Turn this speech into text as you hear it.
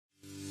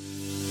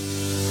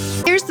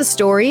Here's the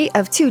story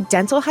of two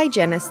dental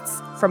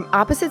hygienists from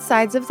opposite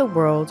sides of the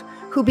world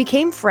who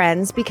became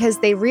friends because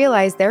they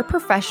realized their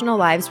professional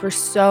lives were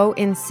so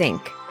in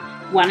sync.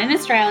 One in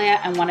Australia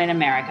and one in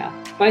America,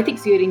 both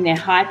exuding their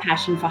high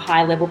passion for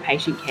high-level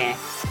patient care,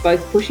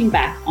 both pushing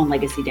back on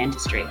legacy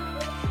dentistry.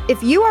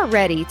 If you are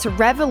ready to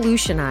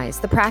revolutionize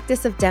the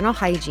practice of dental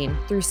hygiene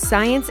through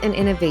science and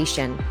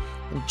innovation,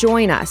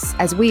 join us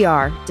as we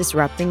are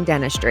disrupting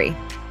dentistry.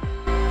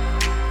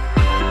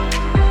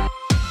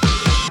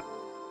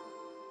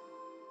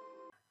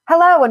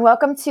 Hello, and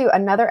welcome to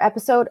another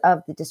episode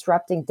of the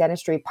Disrupting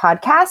Dentistry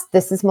podcast.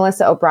 This is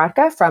Melissa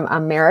Obradka from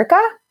America.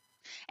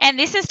 And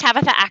this is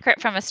Tabitha Ackert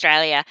from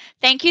Australia.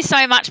 Thank you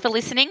so much for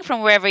listening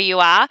from wherever you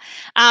are.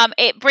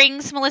 It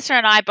brings Melissa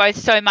and I both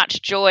so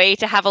much joy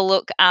to have a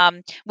look.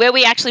 Where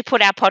we actually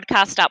put our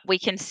podcast up, we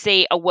can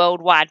see a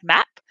worldwide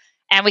map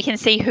and we can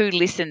see who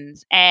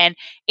listens. And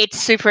it's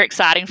super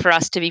exciting for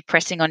us to be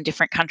pressing on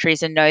different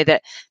countries and know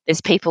that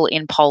there's people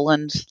in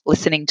Poland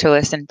listening to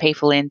us and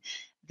people in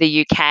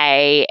the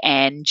UK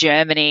and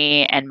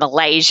Germany and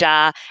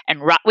Malaysia,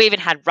 and we even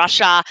had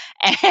Russia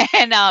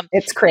and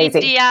it's crazy.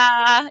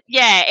 India.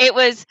 Yeah, it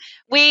was.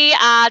 We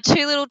are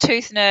two little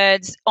tooth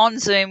nerds on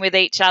Zoom with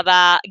each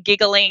other,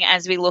 giggling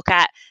as we look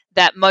at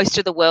that most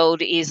of the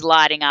world is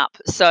lighting up.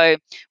 So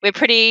we're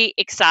pretty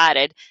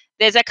excited.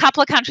 There's a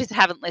couple of countries that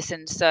haven't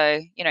listened.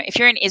 So, if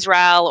you're in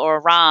Israel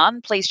or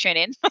Iran, please tune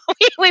in.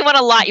 We want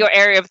to light your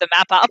area of the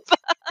map up.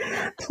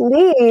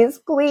 Please.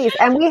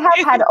 And we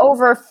have had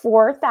over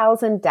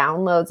 4,000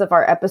 downloads of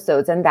our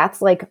episodes, and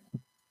that's like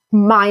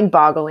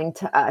mind-boggling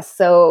to us.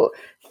 So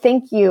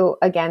thank you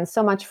again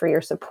so much for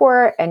your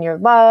support and your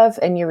love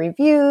and your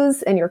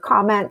reviews and your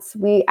comments.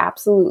 We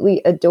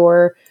absolutely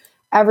adore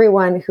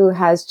everyone who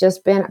has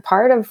just been a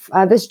part of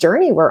this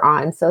journey we're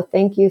on. So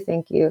thank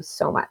you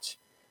so much.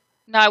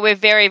 No, we're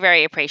very,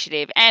 very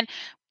appreciative. And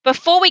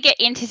before we get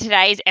into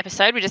today's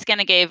episode, we're just going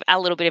to give a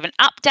little bit of an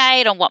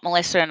update on what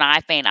Melissa and I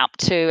have been up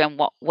to and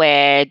what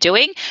we're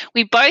doing.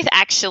 We both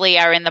actually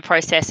are in the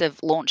process of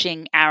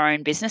launching our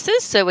own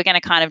businesses. So we're going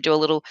to kind of do a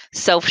little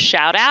self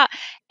shout out,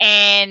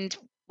 and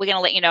we're going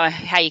to let you know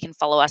how you can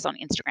follow us on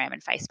Instagram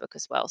and Facebook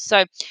as well.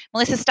 So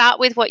Melissa, start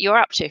with what you're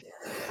up to.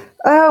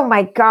 Oh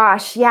my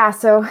gosh. Yeah.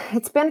 So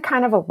it's been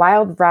kind of a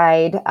wild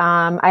ride.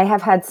 I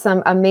have had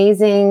some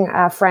amazing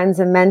friends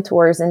and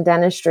mentors in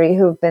dentistry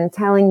who've been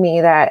telling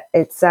me that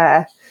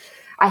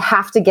I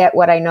have to get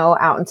what I know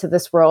out into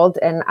this world,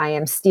 and I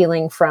am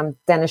stealing from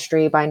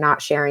dentistry by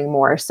not sharing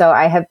more. So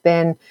I have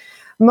been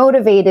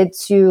motivated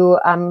to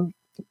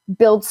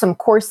build some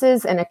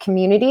courses in a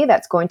community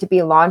that's going to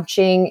be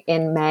launching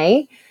in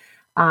May.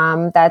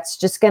 That's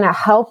just going to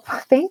help.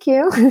 Thank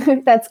you.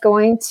 That's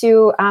going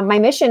to, my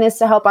mission is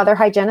to help other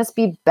hygienists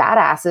be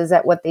badasses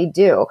at what they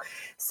do.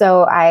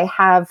 So I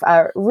have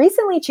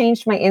recently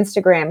changed my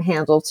Instagram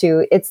handle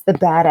to It's the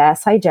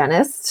Badass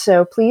Hygienist.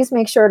 So please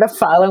make sure to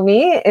follow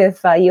me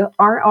if you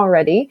aren't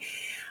already.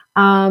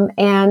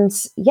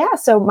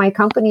 So my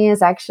company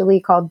is actually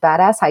called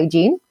Badass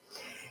Hygiene.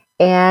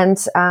 And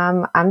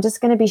I'm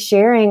just going to be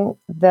sharing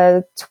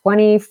the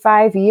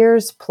 25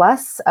 years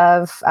plus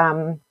of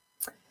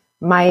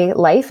my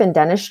life in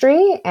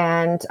dentistry.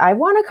 And I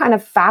want to kind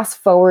of fast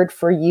forward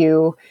for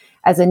you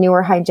as a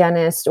newer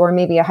hygienist, or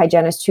maybe a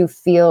hygienist who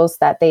feels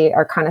that they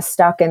are kind of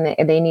stuck and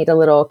they need a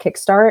little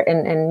kickstart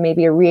and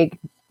maybe a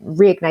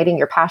reigniting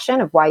your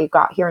passion of why you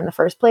got here in the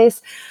first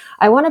place.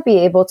 I want to be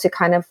able to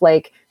kind of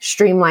like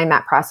streamline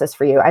that process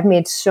for you. I've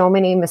made so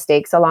many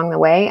mistakes along the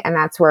way, and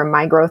that's where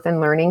my growth and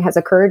learning has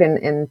occurred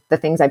in the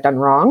things I've done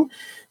wrong.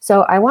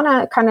 So I want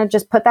to kind of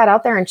just put that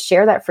out there and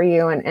share that for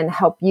you and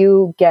help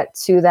you get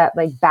to that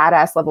like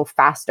badass level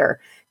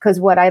faster. Because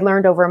what I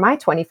learned over my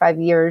 25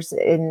 years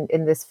in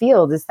this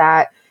field is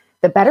that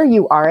the better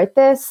you are at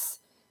this,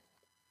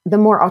 the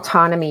more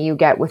autonomy you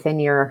get within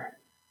your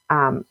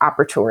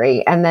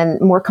operatory, and then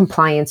more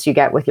compliance you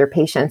get with your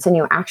patients, and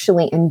you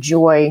actually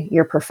enjoy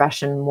your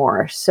profession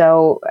more.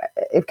 So,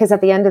 because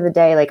at the end of the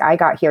day, like I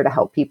got here to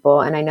help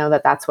people, and I know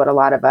that that's what a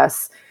lot of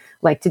us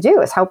like to do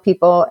is help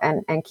people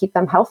and keep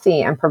them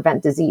healthy and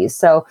prevent disease.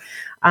 So,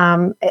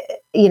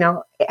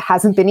 it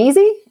hasn't been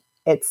easy.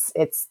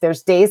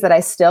 There's days that I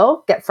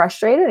still get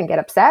frustrated and get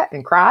upset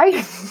and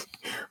cry,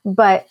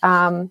 but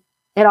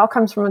it all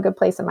comes from a good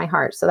place in my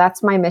heart. So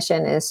that's my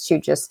mission, is to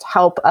just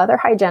help other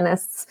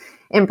hygienists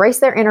embrace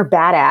their inner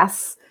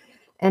badass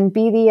and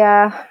be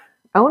the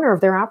owner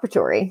of their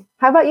operatory.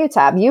 How about you,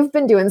 Tab? You've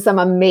been doing some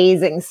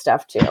amazing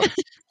stuff too.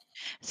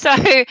 So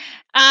kind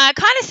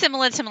of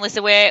similar to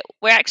Melissa, we're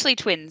actually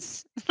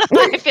twins.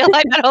 I feel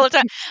like that all the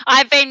time.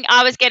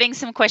 I was getting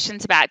some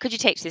questions about, could you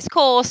teach this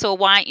course, or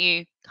why aren't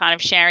you kind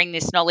of sharing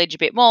this knowledge a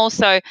bit more?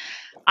 So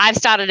I've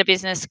started a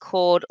business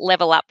called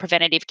Level Up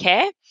Preventative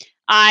Care.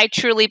 I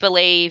truly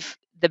believe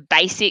the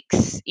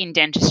basics in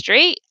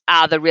dentistry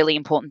are the really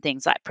important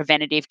things, like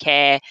preventative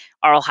care,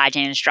 oral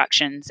hygiene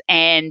instructions.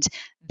 And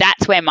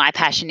that's where my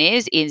passion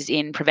is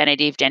in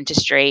preventative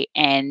dentistry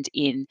and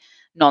in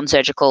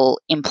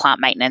non-surgical implant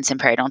maintenance and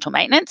periodontal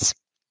maintenance.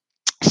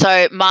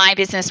 So my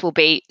business will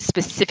be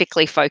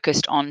specifically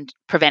focused on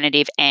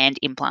preventative and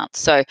implants.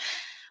 So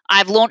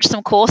I've launched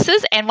some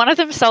courses, and one of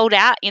them sold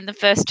out in the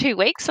first 2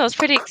 weeks. So I was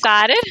pretty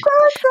excited. So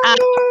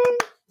exciting.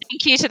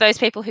 Thank you to those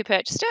people who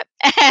purchased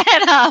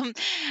it.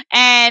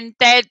 And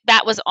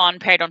that was on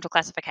periodontal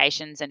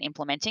classifications and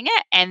implementing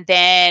it. And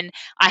then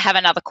I have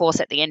another course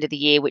at the end of the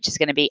year, which is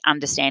going to be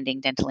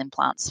understanding dental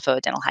implants for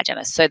dental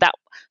hygienists.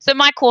 So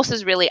my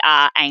courses really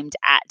are aimed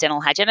at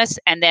dental hygienists.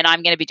 And then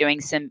I'm going to be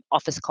doing some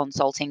office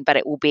consulting, but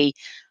it will be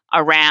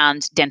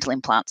around dental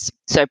implants.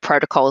 So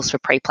protocols for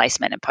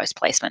pre-placement and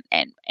post-placement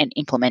and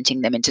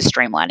implementing them into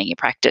streamlining your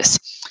practice.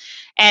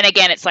 And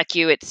again, it's like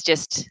you, it's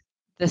just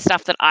the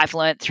stuff that I've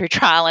learned through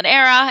trial and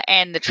error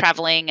and the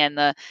traveling and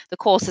the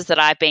courses that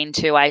I've been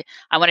to. I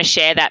want to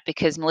share that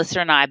because Melissa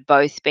and I have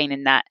both been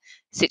in that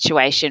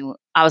situation.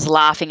 I was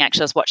laughing,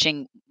 actually. I was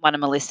watching one of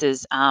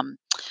Melissa's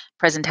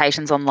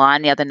presentations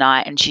online the other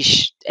night, and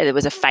there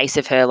was a face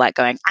of her like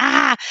going,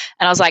 ah,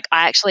 and I was like,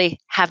 I actually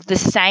have the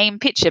same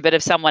picture, but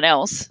of someone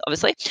else,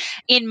 obviously,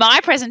 in my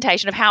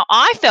presentation of how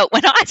I felt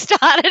when I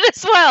started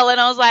as well.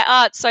 And I was like,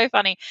 oh, it's so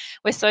funny.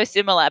 We're so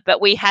similar, but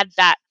we had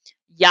that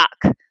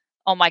yuck.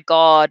 Oh my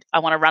God, I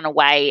want to run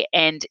away.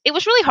 And it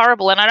was really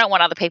horrible. And I don't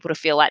want other people to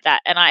feel like that.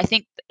 And I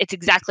think it's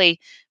exactly,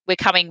 we're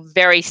coming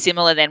very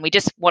similar then. We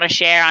just want to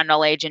share our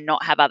knowledge and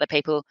not have other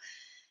people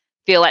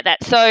feel like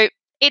that. So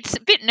it's a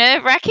bit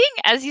nerve-wracking,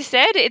 as you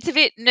said. It's a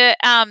bit,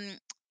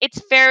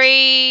 it's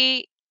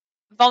very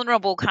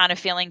vulnerable kind of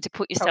feeling to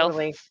put yourself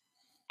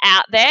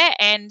out there.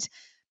 And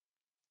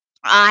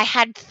I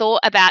had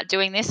thought about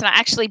doing this, and I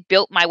actually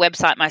built my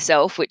website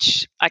myself,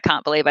 which I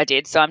can't believe I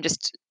did. So I'm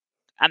just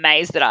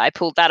amazed that I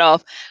pulled that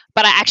off.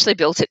 But I actually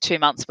built it 2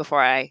 months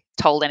before I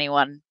told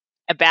anyone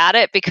about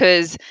it,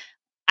 because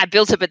I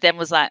built it but then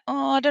was like,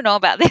 oh, I don't know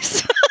about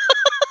this.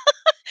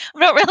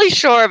 I'm not really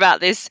sure about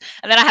this.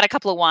 And then I had a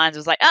couple of wines. I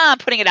was like, I'm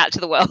putting it out to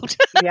the world.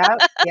 Yep.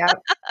 Yeah.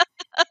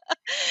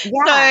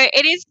 So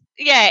it is,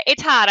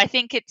 it's hard. I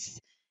think it's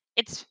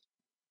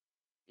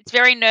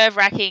very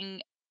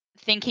nerve-wracking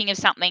thinking of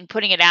something,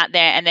 putting it out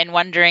there, and then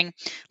wondering,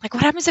 like,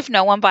 what happens if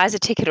no one buys a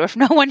ticket or if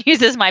no one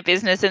uses my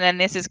business? And then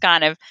this is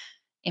kind of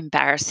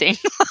embarrassing.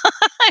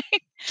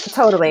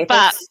 Totally.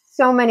 But there's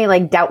so many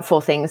like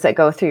doubtful things that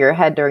go through your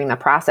head during the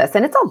process.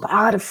 And it's a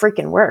lot of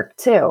freaking work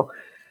too.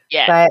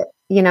 Yeah. But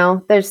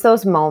there's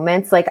those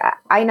moments, like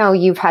I know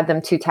you've had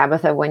them too,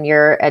 Tabitha, when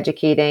you're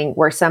educating,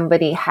 where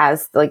somebody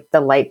has like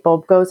the light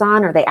bulb goes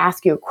on, or they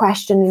ask you a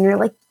question and you're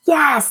like,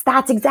 yes,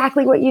 that's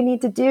exactly what you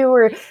need to do.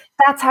 Or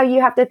that's how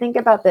you have to think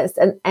about this.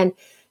 And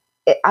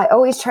I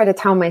always try to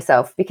tell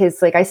myself,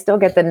 because like I still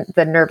get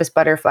the nervous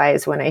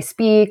butterflies when I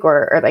speak,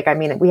 or like, I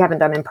mean, we haven't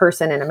done in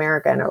person in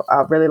America in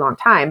a really long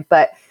time,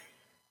 but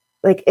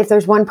like if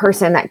there's one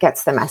person that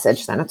gets the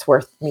message, then it's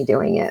worth me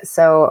doing it.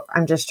 So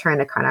I'm just trying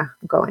to kind of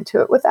go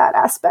into it with that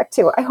aspect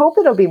too. I hope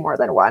it'll be more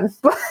than one.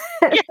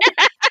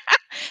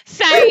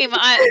 Same.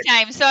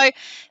 So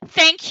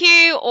thank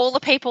you all the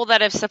people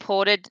that have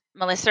supported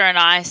Melissa and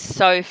I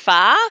so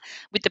far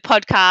with the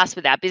podcast,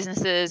 with our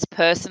businesses,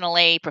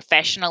 personally,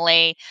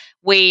 professionally.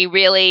 We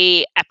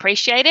really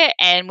appreciate it,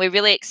 and we're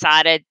really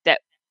excited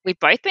that we've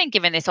both been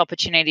given this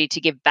opportunity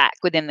to give back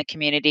within the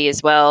community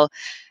as well,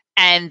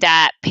 and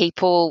that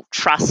people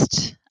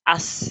trust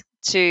us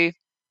to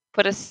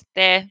put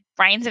their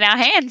brains in our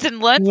hands and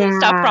learn some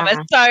stuff from us.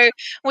 So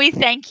we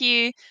thank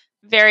you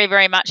very,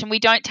 very much, and we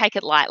don't take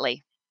it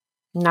lightly.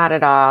 Not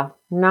at all.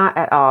 Not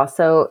at all.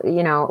 So,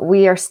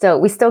 we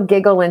still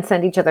giggle and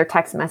send each other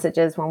text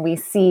messages when we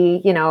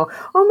see,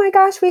 oh my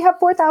gosh, we have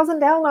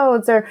 4,000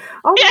 downloads, or,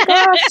 oh my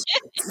gosh,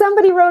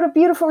 somebody wrote a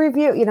beautiful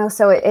review,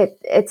 so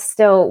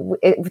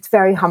it's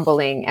very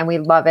humbling, and we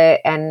love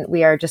it. And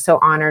we are just so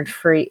honored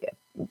for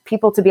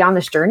people to be on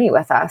this journey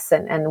with us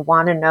and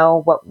want to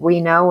know what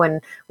we know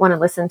and want to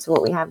listen to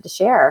what we have to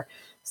share.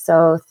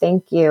 So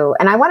thank you.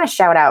 And I want to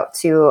shout out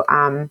to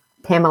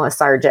Pamela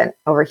Sargent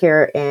over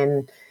here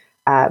in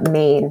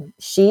Maine.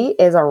 She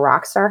is a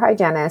rock star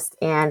hygienist,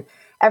 and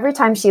every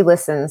time she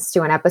listens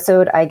to an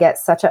episode, I get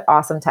such an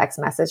awesome text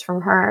message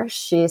from her.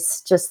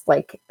 She's just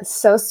like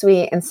so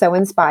sweet and so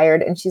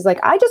inspired. And she's like,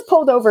 I just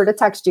pulled over to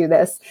text you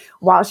this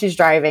while she's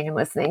driving and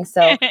listening.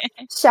 So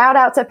shout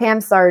out to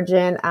Pam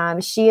Sargent.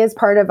 She is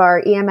part of our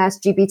EMS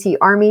GPT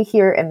Army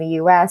here in the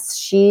US.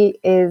 She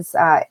is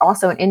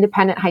also an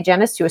independent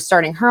hygienist who is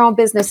starting her own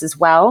business as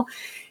well.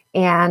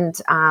 And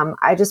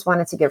I just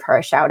wanted to give her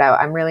a shout out.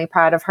 I'm really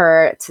proud of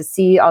her to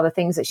see all the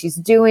things that she's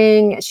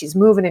doing. She's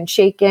moving and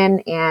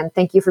shaking. And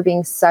thank you for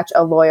being such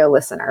a loyal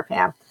listener,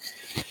 Pam.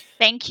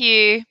 Thank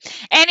you.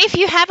 And if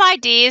you have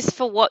ideas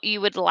for what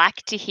you would like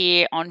to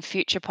hear on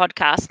future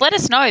podcasts, let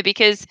us know,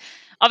 because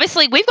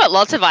obviously we've got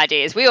lots of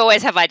ideas. We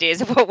always have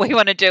ideas of what we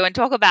want to do and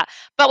talk about,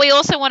 but we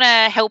also want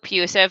to help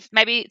you. So if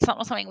maybe it's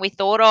not something we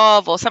thought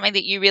of, or something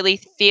that you really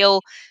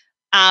feel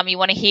you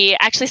want to hear.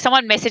 Actually,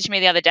 someone messaged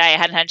me the other day. I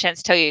hadn't had a chance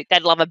to tell you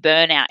they'd love a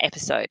burnout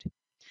episode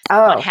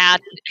on how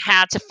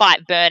to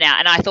fight burnout,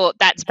 and I thought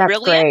that's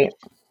brilliant. Great.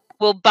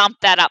 we'll bump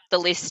that up the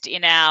list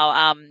in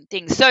our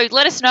things. So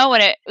let us know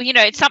when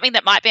it's something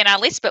that might be on our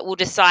list, but we'll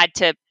decide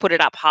to put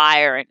it up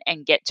higher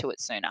and get to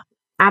it sooner.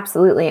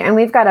 Absolutely. And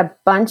we've got a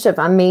bunch of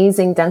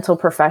amazing dental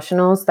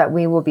professionals that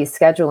we will be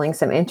scheduling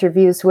some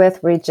interviews with.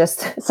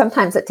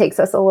 Sometimes it takes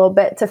us a little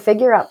bit to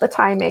figure out the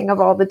timing of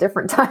all the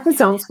different time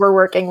zones we're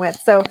working with.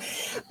 So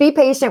be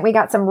patient. We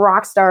got some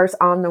rock stars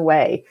on the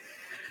way.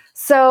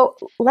 So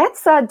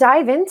let's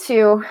dive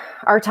into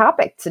our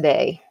topic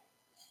today.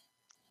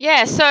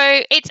 Yeah,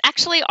 so it's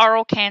actually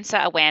Oral Cancer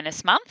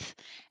Awareness Month.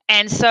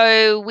 And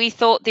so we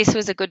thought this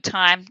was a good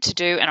time to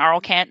do an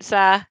oral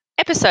cancer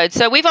episode.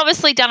 So we've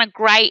obviously done a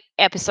great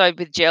episode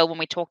with Jill when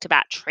we talked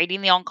about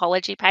treating the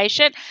oncology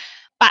patient.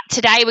 But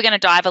today we're going to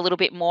dive a little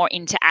bit more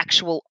into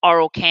actual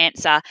oral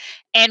cancer.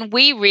 And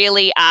we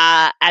really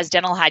are, as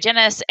dental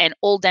hygienists and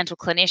all dental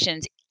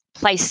clinicians,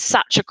 play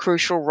such a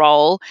crucial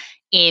role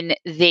in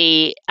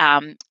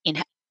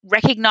in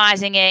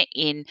recognizing it,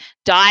 in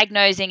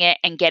diagnosing it,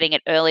 and getting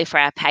it early for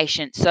our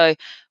patients. So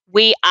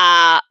we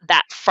are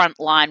that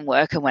frontline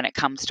worker when it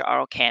comes to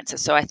oral cancer.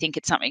 So I think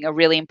it's something, a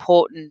really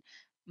important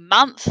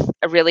month,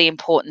 a really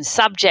important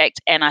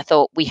subject, and I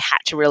thought we had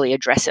to really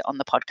address it on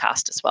the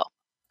podcast as well.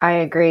 I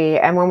agree.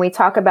 And when we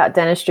talk about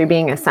dentistry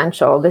being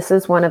essential, this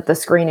is one of the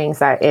screenings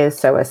that is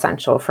so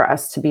essential for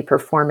us to be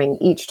performing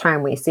each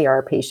time we see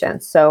our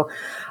patients. So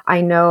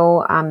I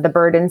know the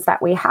burdens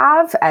that we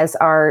have as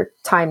our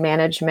time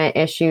management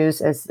issues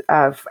as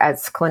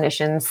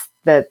clinicians,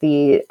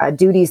 the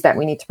duties that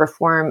we need to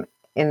perform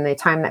in the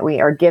time that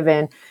we are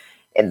given,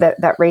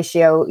 that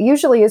ratio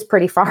usually is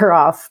pretty far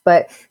off,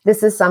 but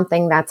this is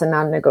something that's a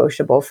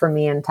non-negotiable for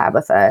me and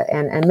Tabitha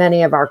and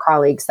many of our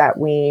colleagues that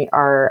we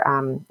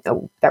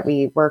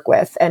work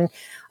with. And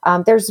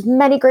there's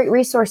many great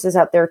resources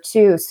out there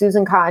too.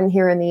 Susan Cotton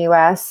here in the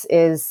US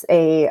is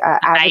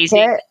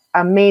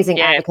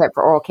amazing advocate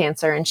for oral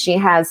cancer, and she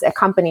has a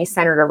company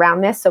centered around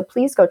this. So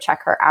please go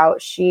check her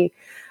out. She's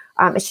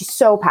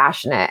so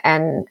passionate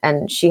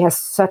and she has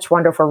such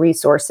wonderful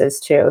resources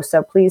too.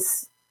 So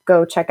please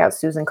go check out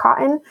Susan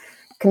Cotton,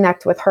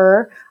 connect with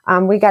her.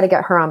 We got to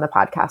get her on the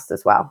podcast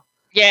as well.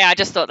 Yeah, I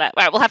just thought that.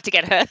 All right, we'll have to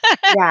get her.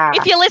 Yeah.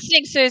 If you're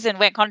listening, Susan,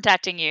 we're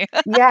contacting you.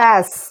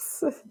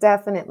 Yes,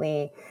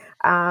 definitely.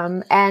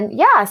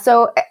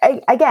 So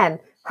again,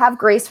 have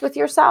grace with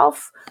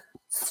yourself.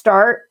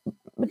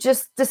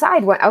 Just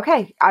decide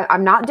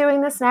I'm not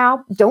doing this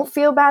now. Don't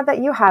feel bad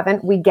that you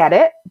haven't. We get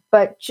it,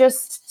 but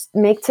just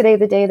make today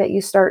the day that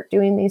you start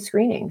doing these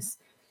screenings.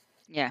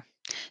 Yeah.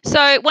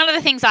 So one of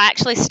the things I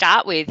actually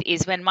start with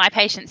is when my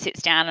patient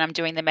sits down and I'm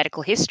doing the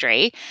medical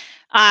history,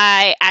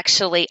 I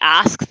actually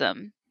ask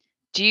them,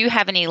 do you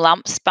have any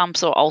lumps,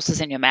 bumps, or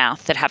ulcers in your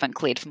mouth that haven't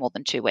cleared for more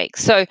than 2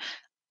 weeks? So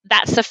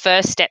that's the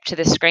first step to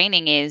the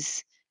screening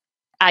is,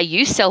 are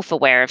you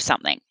self-aware of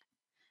something?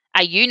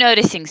 Are you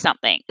noticing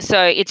something?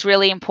 So it's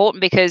really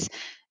important because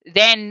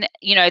then,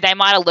 they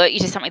might alert you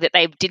to something that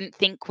they didn't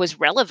think was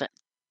relevant.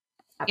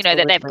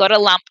 Absolutely. That they've got a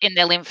lump in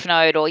their lymph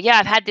node, or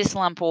I've had this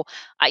lump, or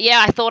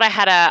I thought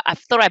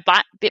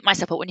I bit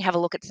myself, but when you have a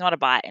look, it's not a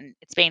bite and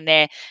it's been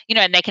there,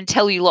 and they can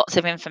tell you lots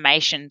of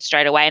information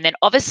straight away. And then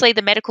obviously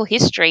the medical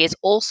history is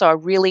also a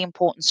really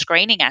important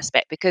screening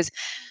aspect because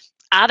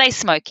are they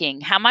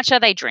smoking? How much are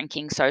they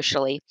drinking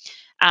socially?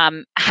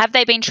 Have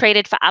they been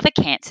treated for other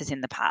cancers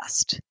in the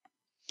past?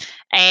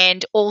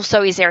 And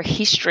also, is there a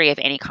history of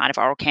any kind of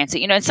oral cancer?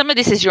 And some of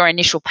this is your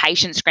initial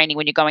patient screening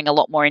when you're going a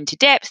lot more into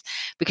depth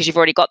because you've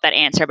already got that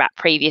answer about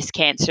previous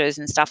cancers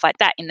and stuff like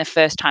that in the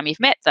first time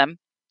you've met them.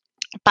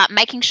 But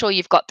making sure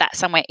you've got that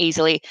somewhere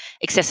easily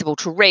accessible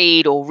to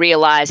read or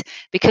realize,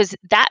 because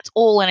that's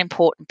all an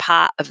important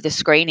part of the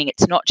screening.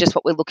 It's not just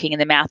what we're looking in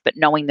the mouth, but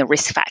knowing the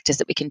risk factors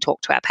that we can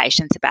talk to our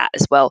patients about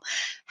as well.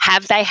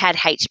 Have they had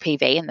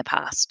HPV in the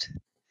past?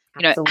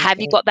 Absolutely. Have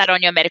you got that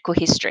on your medical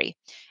history?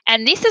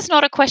 And this is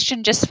not a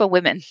question just for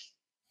women.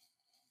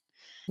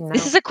 No.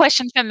 This is a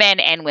question for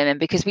men and women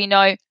because we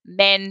know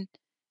men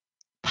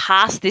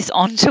pass this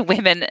on to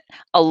women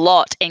a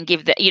lot and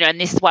give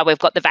and this is why we've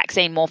got the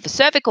vaccine more for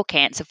cervical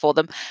cancer for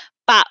them.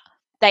 But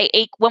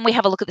when we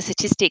have a look at the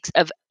statistics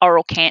of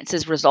oral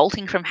cancers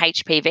resulting from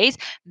HPVs,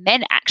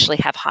 men actually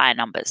have higher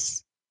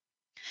numbers.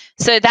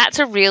 So that's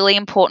a really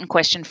important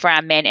question for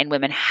our men and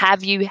women.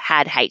 Have you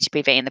had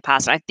HPV in the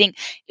past? And I think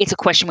it's a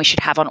question we should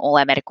have on all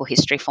our medical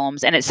history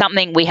forms, and it's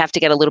something we have to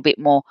get a little bit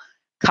more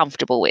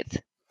comfortable with.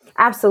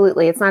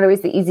 Absolutely. It's not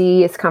always the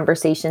easiest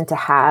conversation to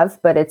have,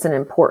 but it's an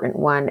important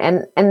one.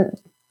 And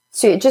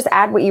to just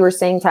add what you were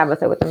saying,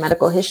 Tabitha, with the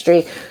medical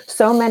history,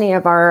 so many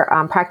of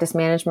our practice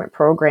management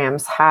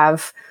programs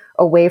have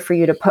a way for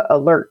you to put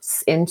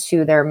alerts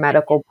into their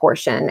medical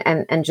portion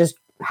and just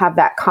have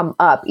that come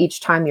up each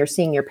time you're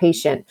seeing your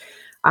patient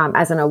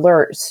as an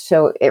alert.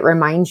 So it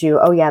reminds you,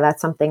 oh yeah, that's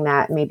something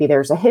that maybe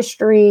there's a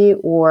history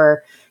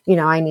or,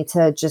 I need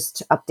to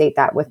just update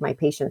that with my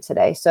patient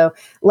today. So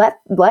let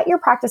your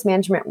practice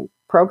management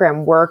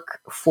program work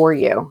for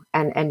you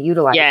and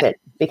utilize it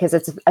because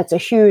it's a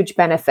huge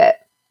benefit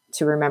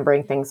to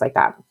remembering things like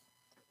that.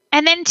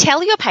 And then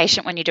tell your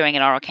patient when you're doing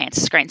an oral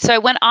cancer screen. So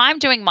when I'm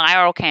doing my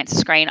oral cancer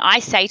screen, I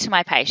say to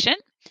my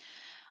patient,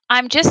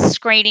 I'm just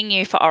screening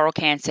you for oral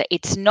cancer.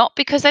 It's not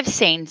because I've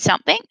seen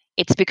something.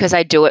 It's because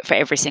I do it for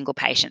every single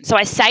patient. So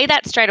I say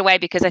that straight away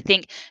because I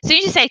think as soon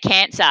as you say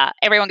cancer,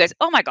 everyone goes,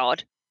 oh my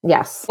God,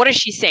 Yes. what has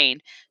she seen?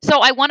 So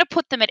I want to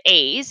put them at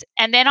ease.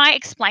 And then I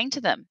explain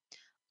to them,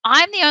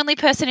 I'm the only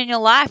person in your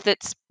life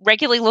that's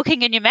regularly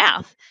looking in your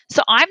mouth.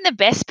 So I'm the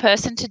best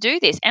person to do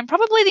this and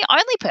probably the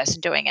only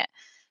person doing it.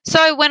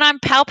 So when I'm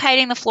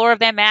palpating the floor of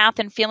their mouth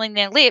and feeling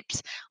their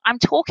lips, I'm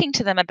talking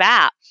to them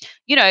about,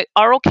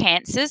 oral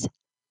cancers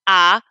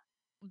are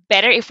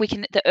better if we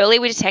can, the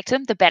earlier we detect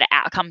them, the better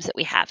outcomes that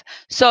we have.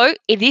 So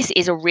this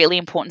is a really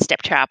important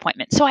step to our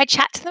appointment. So I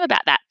chat to them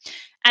about that.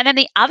 And then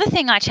the other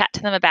thing I chat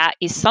to them about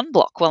is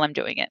sunblock while I'm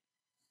doing it.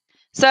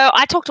 So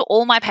I talk to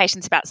all my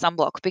patients about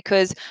sunblock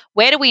because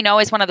where do we know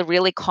is one of the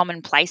really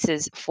common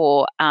places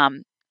for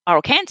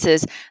oral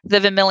cancers, the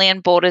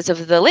vermilion borders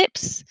of the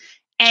lips.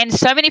 And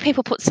so many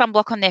people put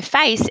sunblock on their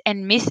face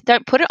and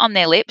don't put it on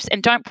their lips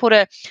and don't put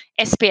a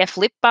SPF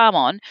lip balm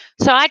on.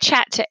 So I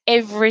chat to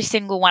every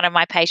single one of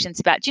my patients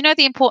about, do you know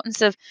the importance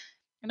of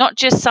not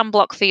just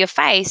sunblock for your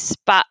face,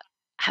 but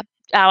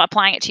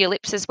applying it to your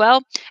lips as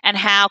well, and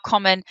how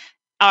common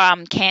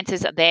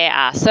cancers there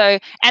are. So,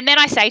 and then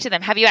I say to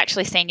them, have you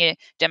actually seen your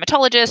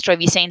dermatologist or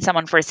have you seen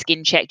someone for a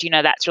skin check? Do you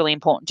know that's really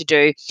important to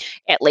do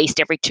at least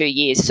every 2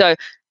 years? So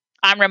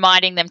I'm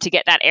reminding them to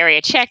get that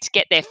area checked,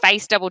 get their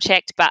face double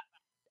checked. But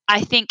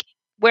I think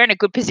we're in a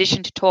good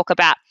position to talk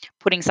about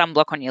putting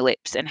sunblock on your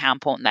lips and how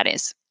important that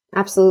is.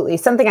 Absolutely.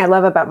 Something I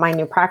love about my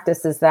new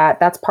practice is that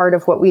that's part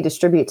of what we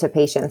distribute to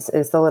patients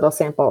is the little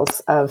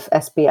samples of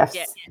SPF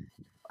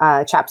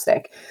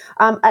chapstick.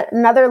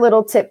 Another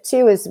little tip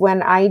too is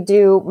when I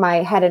do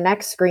my head and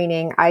neck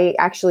screening, I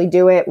actually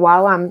do it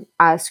while I'm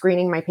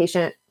screening my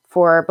patient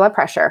for blood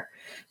pressure.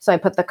 So I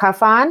put the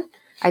cuff on.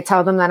 I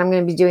tell them that I'm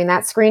going to be doing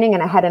that screening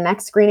and a head and neck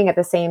screening at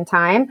the same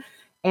time.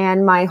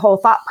 And my whole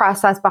thought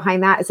process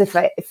behind that is if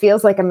it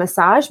feels like a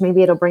massage,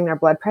 maybe it'll bring their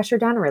blood pressure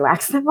down and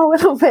relax them a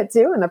little bit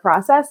too in the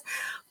process.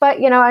 But,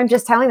 I'm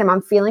just telling them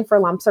I'm feeling for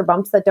lumps or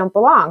bumps that don't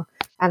belong.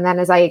 And then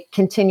as I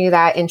continue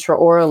that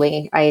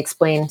intraorally, I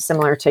explain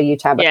similar to you,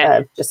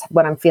 Tabitha, just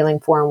what I'm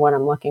feeling for and what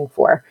I'm looking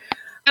for.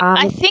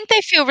 I think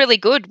they feel really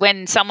good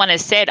when someone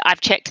has said,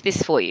 I've checked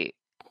this for you.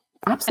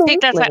 Absolutely. I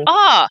think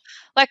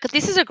that's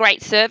this is a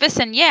great service.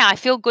 And I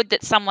feel good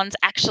that someone's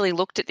actually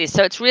looked at this.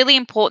 So it's really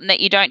important that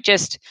you don't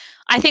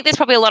I think there's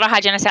probably a lot of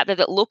hygienists out there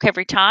that look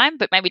every time,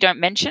 but maybe don't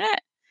mention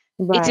it.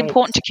 Right. It's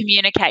important to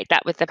communicate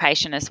that with the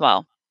patient as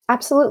well.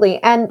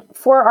 Absolutely. And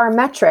for our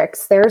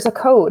metrics, there's a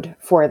code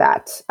for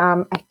that.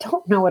 I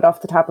don't know it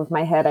off the top of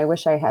my head. I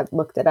wish I had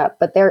looked it up,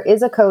 but there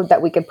is a code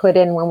that we could put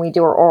in when we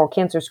do our oral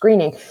cancer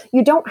screening.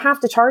 You don't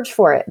have to charge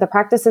for it. The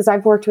practices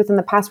I've worked with in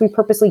the past, we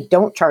purposely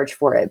don't charge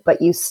for it,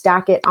 but you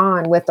stack it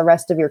on with the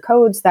rest of your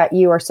codes that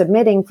you are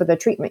submitting for the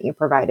treatment you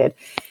provided.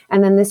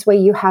 And then this way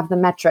you have the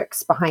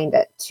metrics behind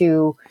it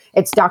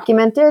it's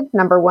documented,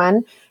 number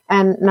one.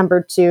 And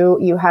number two,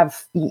 you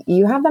have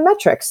the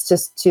metrics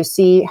to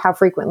see how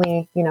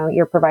frequently,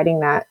 you're providing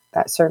that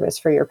service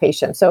for your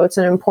patient. So it's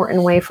an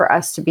important way for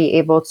us to be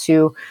able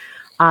to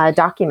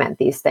document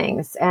these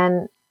things.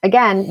 And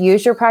again,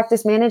 use your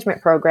practice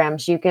management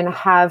programs. You can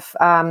have,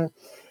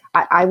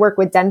 I work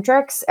with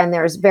Dentrix, and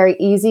there's very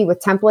easy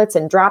with templates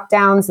and drop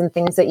downs and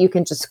things that you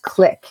can just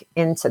click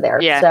into there.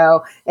 Yeah.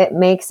 So it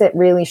makes it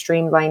really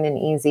streamlined and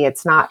easy.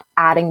 It's not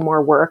adding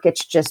more work.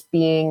 It's just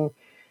being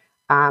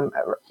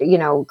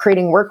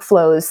creating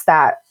workflows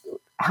that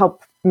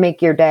help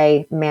make your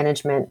time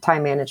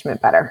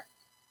management better.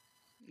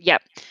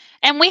 Yep.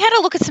 And we had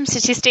a look at some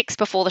statistics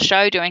before the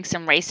show, doing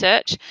some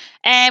research.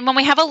 And when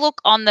we have a look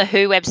on the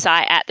WHO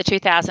website at the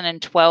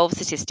 2012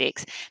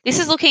 statistics, this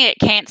is looking at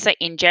cancer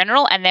in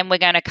general, and then we're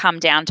going to come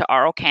down to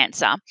oral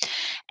cancer.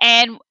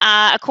 And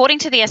according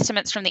to the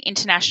estimates from the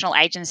International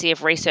Agency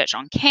of Research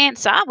on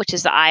Cancer, which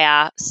is the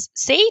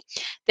IRC,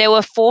 there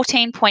were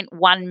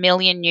 14.1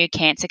 million new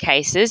cancer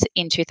cases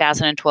in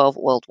 2012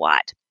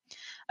 worldwide,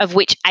 of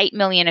which 8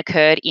 million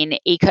occurred in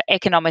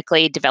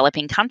economically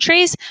developing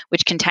countries,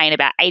 which contain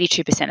about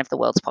 82% of the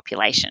world's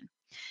population.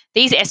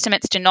 These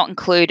estimates do not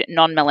include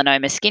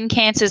non-melanoma skin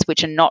cancers,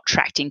 which are not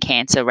tracked in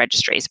cancer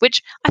registries,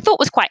 which I thought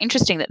was quite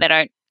interesting that they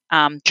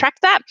don't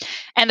track that.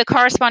 And the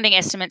corresponding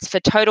estimates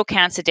for total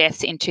cancer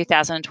deaths in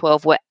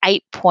 2012 were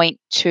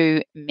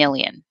 8.2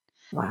 million,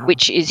 wow,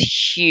 which is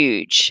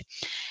huge.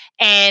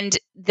 And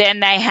then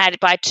they had,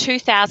 by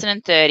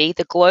 2030,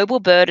 the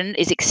global burden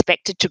is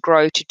expected to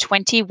grow to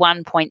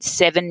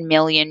 21.7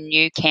 million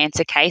new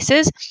cancer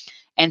cases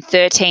and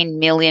 13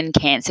 million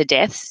cancer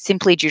deaths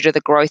simply due to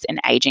the growth and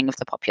aging of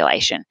the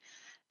population.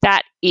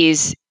 That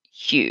is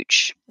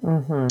huge.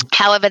 Mm-hmm.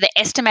 However, the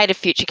estimated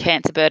future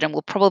cancer burden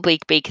will probably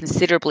be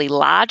considerably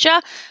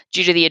larger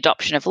due to the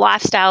adoption of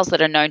lifestyles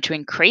that are known to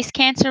increase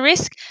cancer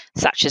risk,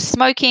 such as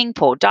smoking,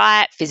 poor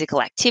diet,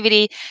 physical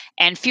activity,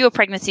 and fewer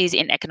pregnancies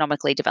in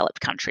economically developed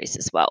countries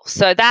as well.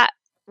 So that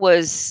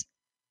was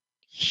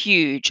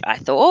huge, I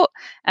thought.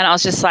 And I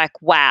was just like,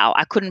 wow,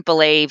 I couldn't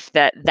believe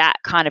that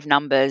kind of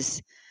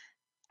numbers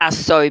are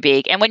so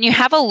big. And when you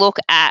have a look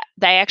at,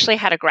 they actually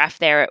had a graph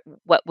there at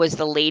what was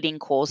the leading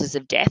causes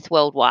of death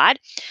worldwide.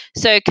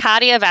 So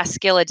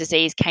cardiovascular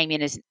disease came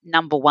in as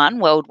number 1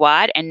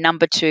 worldwide, and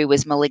number 2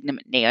 was malignant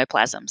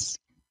neoplasms.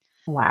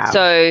 Wow.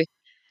 So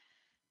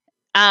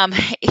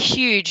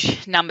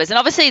huge numbers. And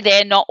obviously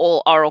they're not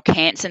all oral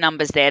cancer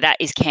numbers there. That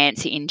is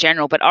cancer in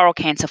general, but oral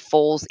cancer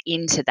falls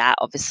into that,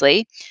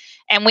 obviously.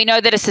 And we know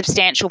that a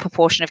substantial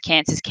proportion of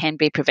cancers can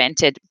be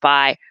prevented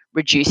by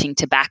reducing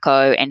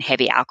tobacco and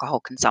heavy alcohol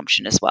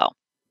consumption as well.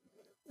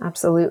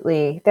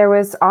 Absolutely. There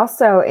was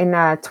also in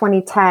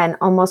 2010,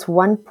 almost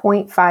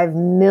 1.5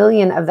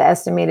 million of the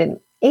estimated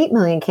 8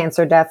 million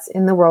cancer deaths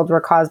in the world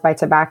were caused by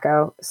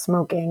tobacco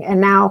smoking.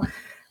 And now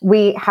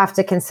we have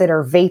to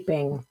consider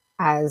vaping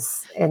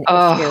as an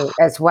issue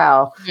as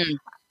well.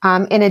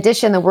 In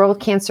addition, the World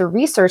Cancer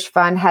Research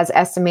Fund has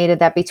estimated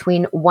that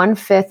between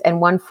 1/5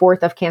 and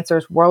 1/4 of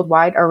cancers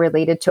worldwide are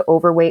related to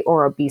overweight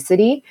or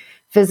obesity,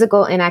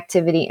 physical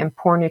inactivity, and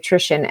poor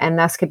nutrition, and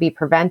thus could be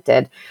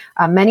prevented.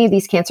 Many of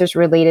these cancers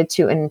related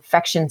to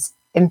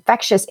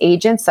infectious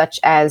agents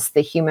such as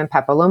the human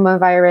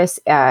papillomavirus,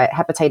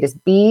 hepatitis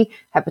B,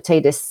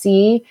 hepatitis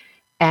C,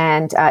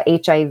 and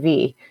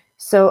HIV.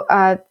 So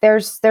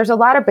there's a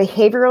lot of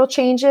behavioral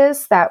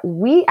changes that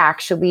we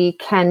actually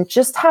can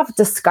just have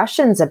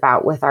discussions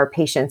about with our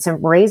patients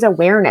and raise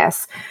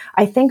awareness.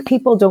 I think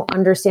people don't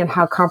understand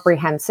how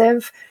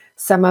comprehensive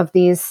some of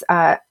these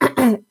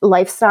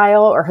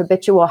lifestyle or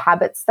habitual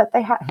habits that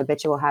they have.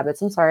 Habitual habits,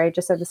 I'm sorry, I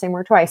just said the same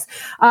word twice.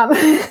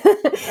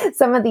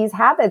 Some of these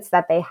habits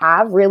that they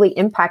have really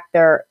impact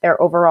their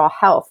overall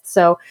health.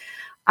 So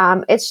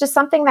it's just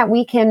something that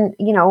we can,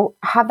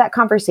 have that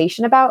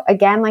conversation about.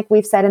 Again, like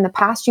we've said in the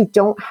past, you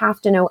don't have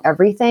to know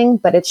everything,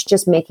 but it's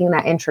just making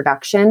that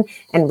introduction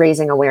and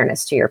raising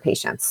awareness to your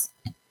patients.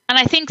 And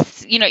I think,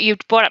 you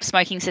brought up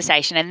smoking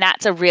cessation, and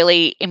that's a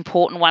really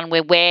important one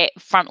where we're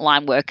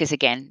frontline workers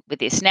again with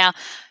this. Now,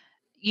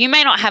 you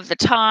may not have the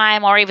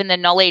time or even the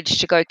knowledge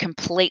to go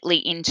completely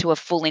into a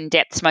full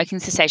in-depth smoking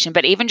cessation,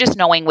 but even just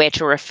knowing where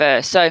to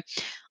refer. So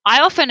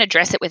I often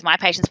address it with my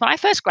patients. When I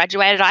first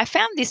graduated, I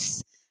found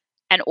this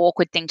an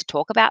awkward thing to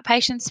talk about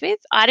patients with.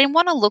 I didn't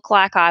want to look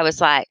like I was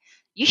like,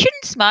 you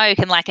shouldn't smoke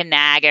and like a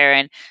nagger.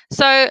 And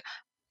so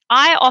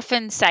I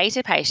often say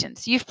to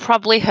patients, you've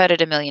probably heard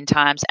it a million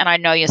times, and I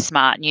know you're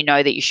smart and you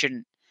know that you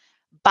shouldn't.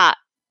 But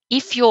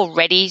if you're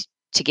ready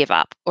to give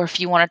up, or if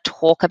you want to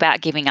talk about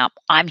giving up,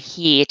 I'm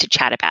here to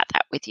chat about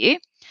that with you.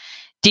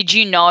 Did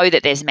you know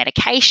that there's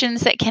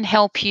medications that can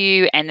help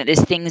you, and that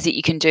there's things that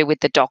you can do with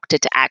the doctor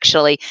to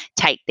actually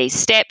take these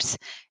steps?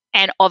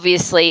 And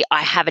obviously,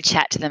 I have a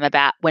chat to them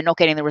about, we're not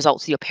getting the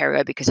results of your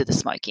perio because of the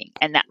smoking,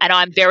 and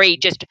I'm very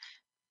just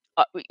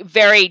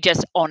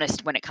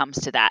honest when it comes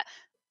to that.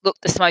 Look,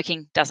 the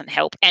smoking doesn't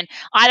help, and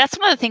that's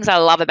one of the things I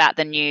love about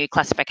the new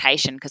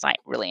classification, because I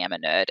really am a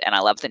nerd and I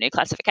love the new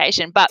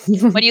classification. But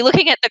when you're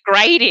looking at the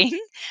grading,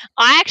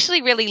 I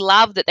actually really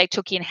love that they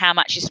took in how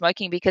much you're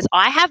smoking, because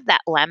I have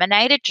that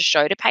laminated to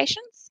show to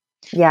patients.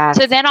 Yeah.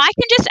 So then I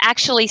can just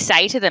actually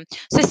say to them,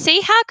 so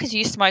see how, because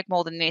you smoke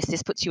more than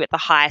this puts you at the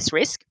highest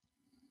risk.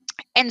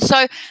 And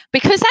so,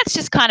 because that's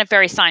just kind of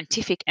very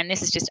scientific and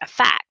this is just a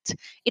fact,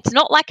 it's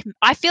not like,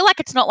 I feel like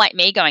it's not like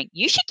me going,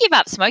 you should give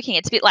up smoking.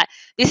 It's a bit like,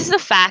 this is a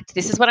fact.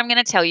 This is what I'm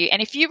going to tell you.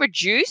 And if you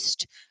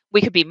reduced,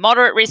 we could be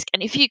moderate risk.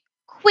 And if you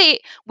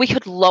quit, we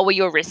could lower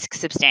your risk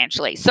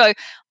substantially. So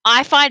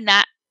I find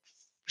that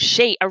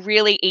sheet a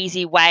really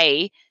easy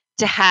way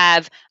to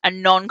have a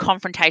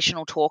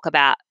non-confrontational talk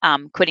about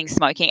quitting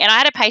smoking. And I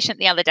had a patient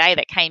the other day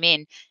that came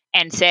in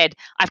and said,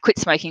 I've quit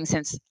smoking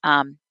since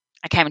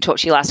I came and talked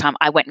to you last time.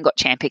 I went and got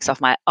Champix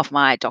off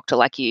my doctor,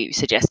 like you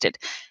suggested.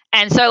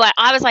 And so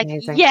I was like,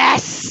 amazing.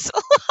 Yes.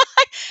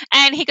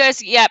 And he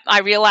goes, yep, I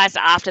realized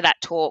after that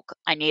talk,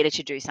 I needed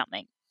to do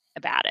something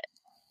about it.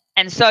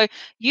 And so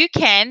you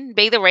can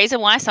be the reason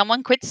why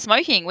someone quits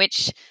smoking,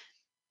 which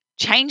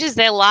changes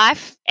their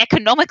life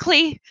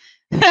economically,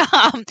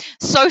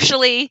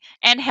 socially,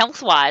 and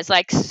health-wise,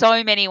 like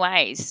so many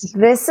ways.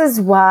 This is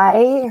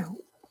why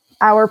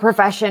our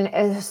profession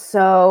is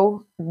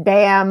so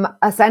damn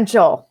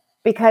essential,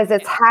 because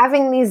it's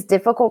having these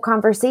difficult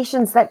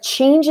conversations that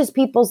changes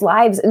people's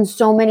lives in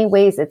so many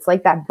ways. It's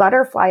like that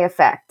butterfly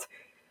effect,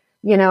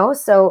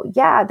 So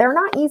yeah, they're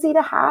not easy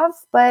to have,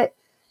 but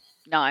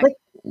no,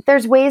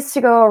 there's ways to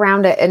go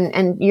around it.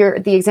 And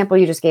the example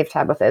you just gave,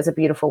 Tabitha, is a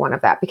beautiful one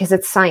of that, because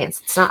it's science.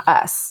 It's not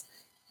us,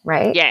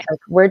 right? Yeah. Like,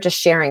 we're just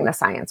sharing the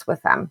science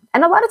with them.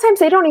 And a lot of times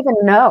they don't even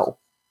know.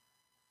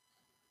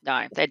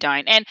 No, they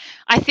don't. And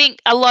I think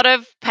a lot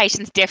of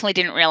patients definitely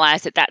didn't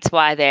realize that that's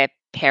why their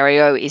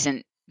perio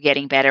isn't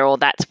getting better, or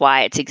that's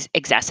why it's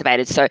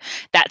exacerbated. So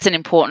that's an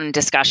important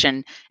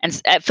discussion.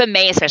 And for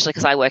me, especially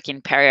because I work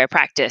in perio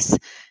practice,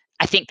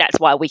 I think that's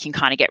why we can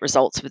kind of get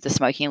results with the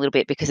smoking a little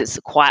bit, because it's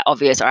quite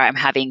obvious, all right, I'm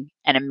having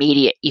an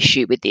immediate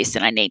issue with this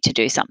and I need to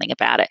do something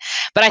about it.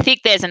 But I think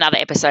there's another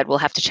episode we'll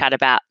have to chat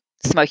about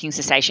smoking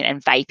cessation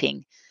and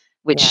vaping,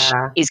 which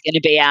Yeah. is going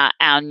to be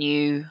our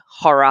new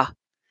horror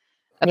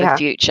of the Yeah.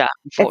 future,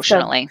 It's so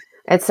unfortunately.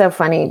 it's so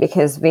funny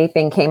because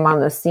vaping came on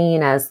the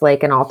scene as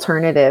like an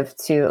alternative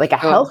to like a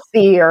Oh,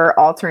 healthier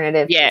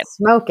alternative to yeah.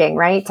 smoking,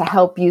 right? To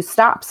help you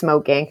stop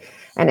smoking.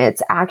 And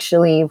it's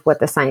actually what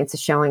the science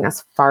is showing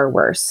us far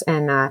worse.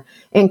 And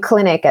in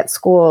clinic at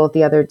school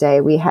the other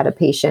day, we had a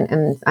patient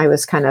and I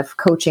was kind of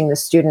coaching the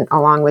student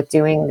along with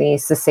doing the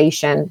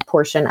cessation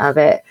portion of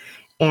it.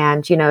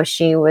 And,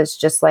 she was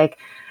just like,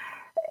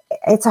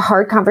 it's a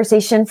hard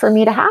conversation for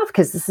me to have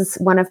because this is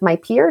one of my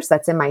peers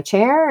that's in my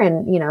chair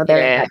and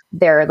Yeah.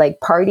 they're like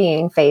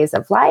partying phase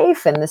of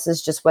life and this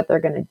is just what they're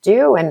going to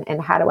do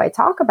and how do I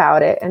talk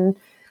about it. And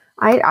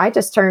I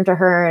just turned to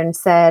her and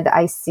said,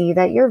 I see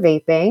that you're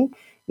vaping.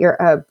 You're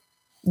a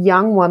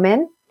young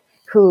woman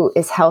who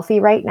is healthy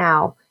right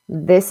now.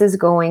 This is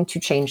going to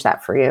change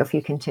that for you if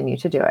you continue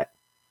to do it.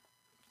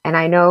 And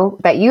I know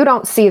that you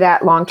don't see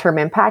that long-term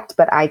impact,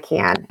 but I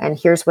can. And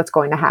here's what's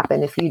going to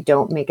happen if you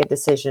don't make a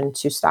decision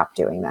to stop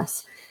doing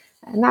this.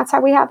 And that's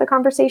how we had the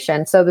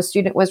conversation. So the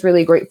student was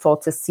really grateful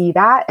to see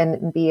that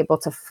and be able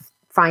to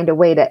find a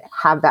way to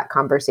have that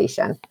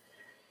conversation.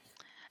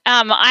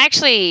 I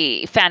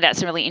actually found out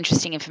some really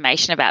interesting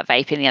information about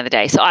vaping the other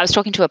day. So I was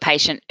talking to a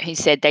patient who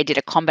said they did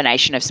a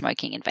combination of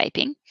smoking and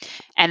vaping,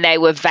 and they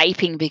were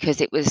vaping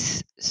because it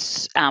was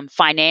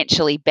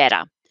financially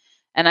better.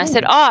 And I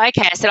said, oh,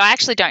 okay. I said, I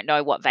actually don't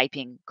know what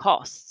vaping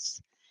costs.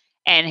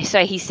 And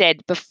so he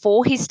said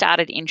before he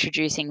started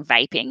introducing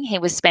vaping, he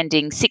was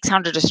spending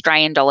 600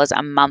 Australian dollars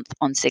a month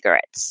on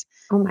cigarettes.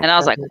 Oh my And I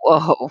was like,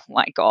 goodness. whoa,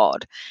 my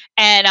God.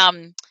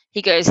 And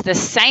he goes, the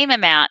same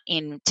amount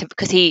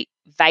because he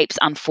vapes,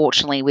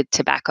 unfortunately, with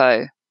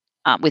tobacco,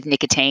 with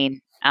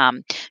nicotine.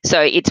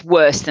 So it's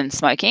worse than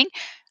smoking.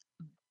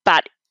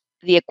 But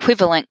the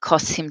equivalent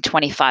costs him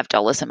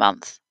 $25 a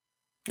month.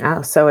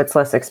 Oh, so it's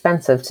less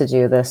expensive to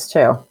do this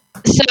too.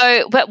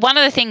 So, but one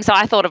of the things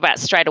I thought about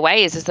straight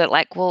away is that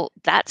like, well,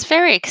 that's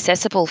very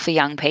accessible for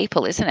young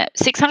people, isn't it?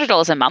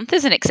 $600 a month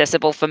isn't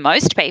accessible for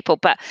most people,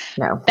 but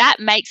No. that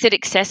makes it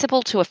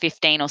accessible to a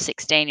 15 or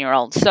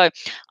 16-year-old. So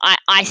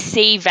I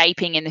see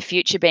vaping in the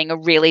future being a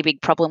really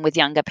big problem with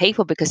younger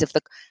people because of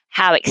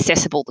how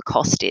accessible the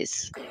cost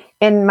is.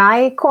 In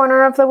my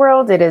corner of the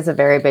world, it is a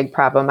very big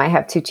problem. I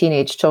have 2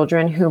 teenage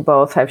children who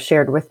both have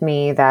shared with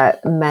me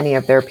that many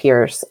of their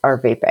peers are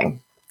vaping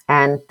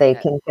and they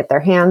can get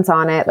their hands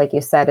on it. Like you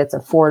said, it's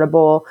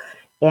affordable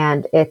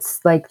and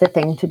it's like the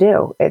thing to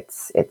do.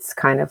 It's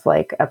kind of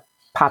like a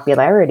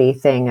popularity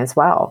thing as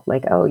well.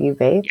 Like, oh, you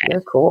vape,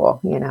 you're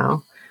cool,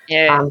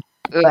 Yeah.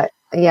 But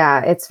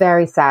yeah, it's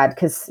very sad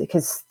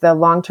because the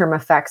long-term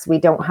effects, we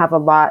don't have a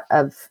lot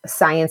of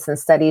science and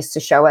studies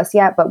to show us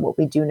yet, but what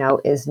we do know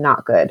is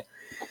not good.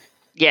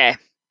 Yeah,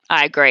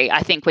 I agree.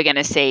 I think we're going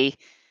to see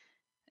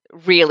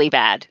really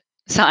bad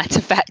science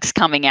and facts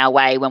coming our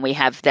way when we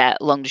have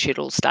that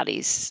longitudinal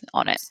studies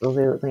on it.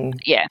 Absolutely.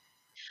 Yeah.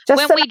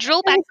 Just When we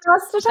drill back for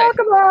us to talk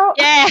about.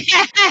 Yeah,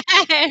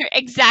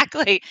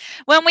 exactly.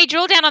 When we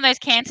drill down on those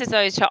cancers,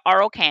 those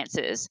oral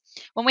cancers,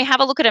 when we have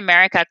a look at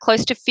America,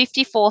 close to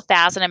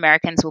 54,000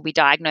 Americans will be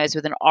diagnosed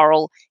with an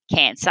oral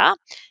cancer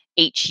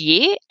each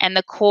year, and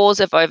the cause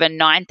of over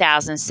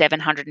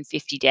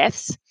 9,750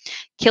 deaths,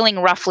 killing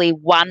roughly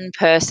one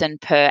person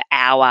per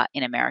hour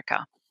in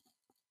America,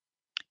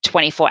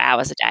 24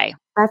 hours a day.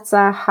 That's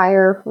a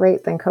higher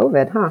rate than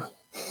COVID, huh?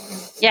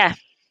 Yeah.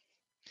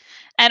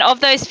 And of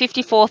those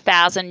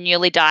 54,000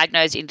 newly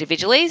diagnosed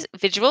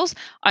individuals,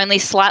 only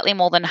slightly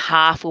more than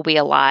half will be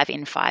alive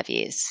in 5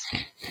 years.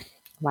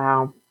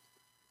 Wow.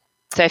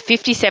 So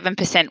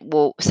 57%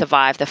 will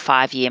survive the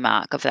 5-year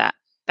mark of that.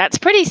 That's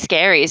pretty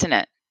scary, isn't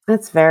it?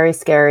 That's very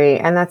scary.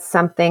 And that's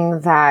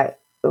something that,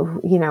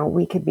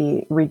 we could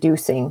be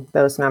reducing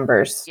those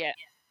numbers. Yeah.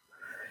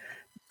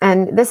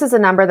 And this is a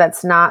number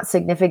that's not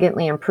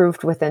significantly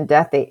improved within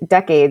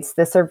decades.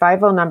 The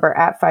survival number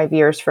at 5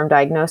 years from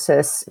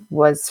diagnosis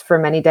was for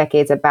many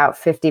decades about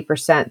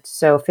 50%.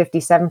 So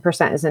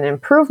 57% is an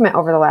improvement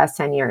over the last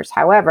 10 years.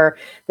 However,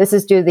 this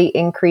is due to the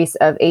increase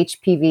of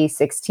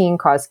HPV-16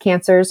 caused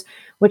cancers,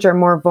 which are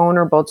more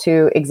vulnerable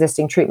to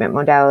existing treatment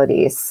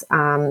modalities.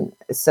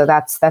 So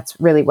that's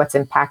really what's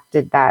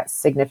impacted that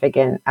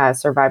significant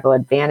survival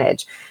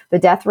advantage. The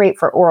death rate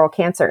for oral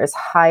cancer is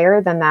higher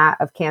than that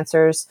of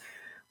cancers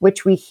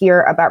which we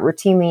hear about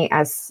routinely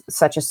as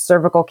such as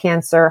cervical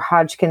cancer,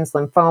 Hodgkin's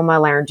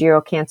lymphoma,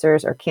 laryngeal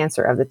cancers, or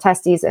cancer of the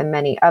testes, and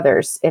many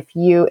others. If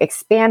you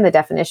expand the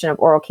definition of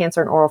oral cancer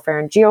and oral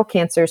pharyngeal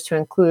cancers to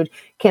include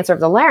cancer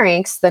of the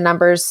larynx, the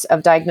numbers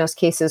of diagnosed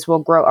cases will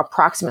grow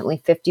approximately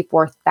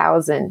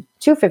 54,000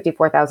 to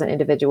 54,000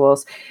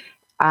 individuals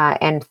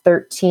and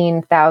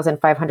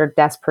 13,500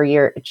 deaths per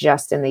year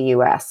just in the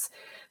U.S.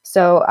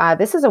 So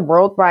this is a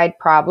worldwide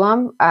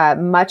problem,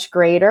 much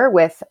greater,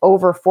 with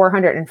over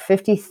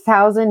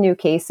 450,000 new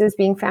cases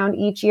being found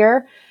each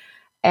year.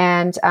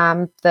 And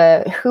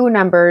the WHO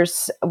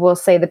numbers will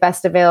say the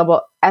best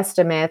available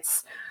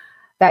estimates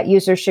that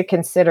users should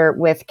consider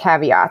with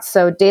caveats.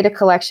 So data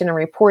collection and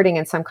reporting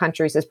in some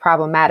countries is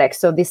problematic.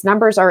 So these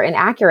numbers are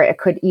inaccurate. It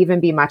could even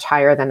be much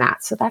higher than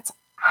that. So that's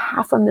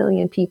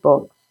 500,000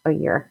 people a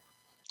year.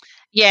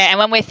 Yeah, and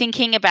when we're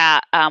thinking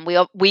about,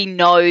 we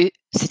know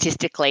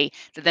statistically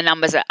that the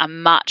numbers are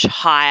much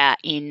higher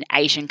in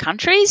Asian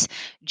countries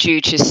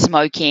due to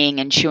smoking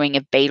and chewing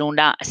of betel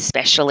nut,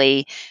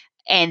 especially.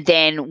 And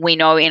then we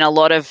know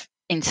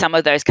in some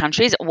of those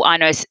countries, I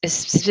know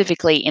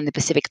specifically in the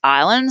Pacific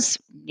Islands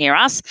near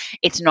us,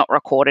 it's not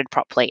recorded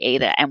properly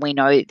either. And we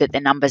know that the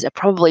numbers are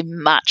probably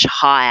much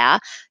higher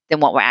than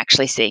what we're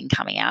actually seeing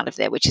coming out of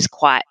there, which is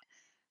quite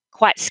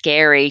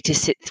scary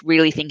to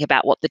really think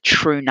about what the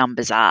true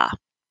numbers are.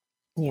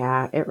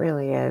 Yeah, it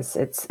really is.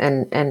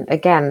 And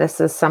again,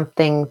 this is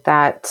something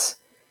that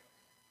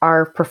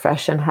our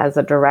profession has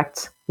a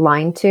direct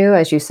line to,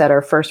 as you said,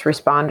 our first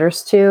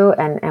responders to,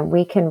 and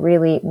we can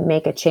really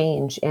make a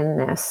change in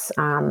this.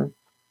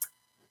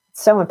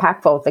 So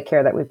impactful, the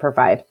care that we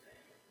provide.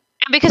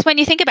 Because when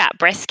you think about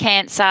breast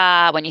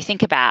cancer, when you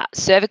think about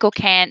cervical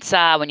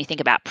cancer, when you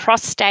think about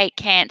prostate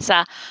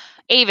cancer,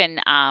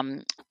 even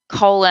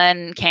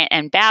colon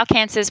and bowel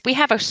cancers, we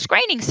have a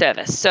screening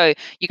service. So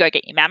you go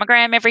get your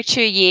mammogram every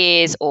 2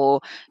 years, or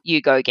you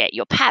go get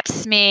your pap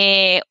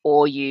smear,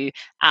 or you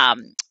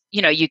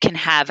can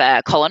have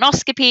a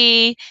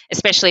colonoscopy,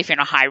 especially if you're in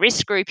a high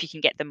risk group, you can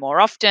get them more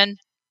often.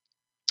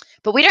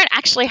 But we don't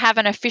actually have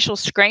an official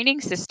screening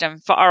system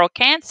for oral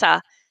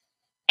cancer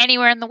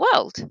anywhere in the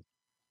world.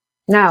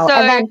 No. So,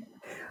 and then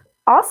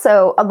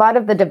also, a lot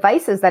of the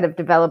devices that have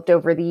developed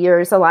over the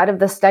years, a lot of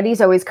the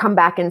studies always come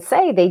back and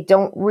say they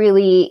don't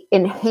really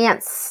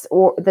enhance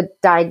the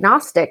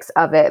diagnostics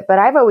of it. But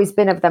I've always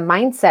been of the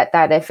mindset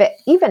that if it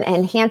even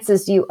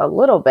enhances you a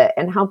little bit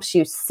and helps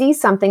you see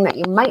something that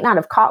you might not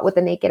have caught with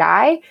the naked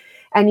eye,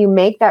 and you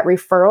make that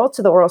referral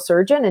to the oral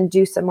surgeon and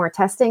do some more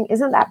testing,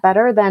 isn't that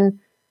better than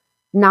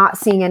not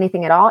seeing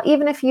anything at all?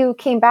 Even if you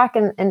came back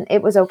and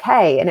it was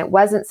okay and it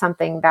wasn't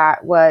something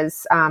that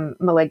was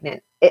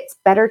malignant, it's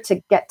better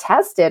to get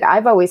tested.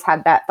 I've always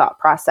had that thought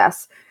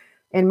process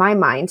in my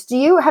mind.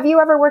 Have you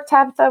ever worked,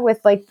 Tabitha, with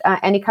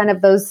any kind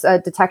of those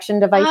detection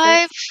devices?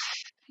 I've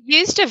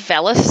used a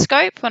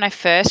Veloscope when I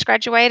first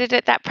graduated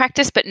at that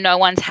practice, but no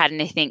one's had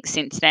anything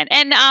since then.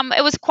 And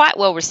it was quite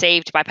well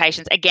received by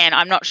patients. Again,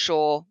 I'm not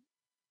sure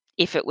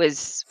if it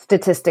was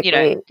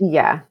statistically,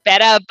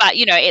 better, but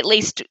at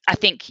least I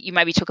think you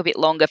maybe took a bit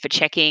longer for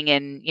checking,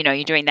 and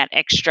you're doing that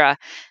extra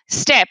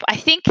step. I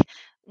think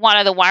one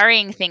of the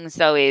worrying things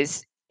though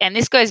is, and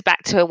this goes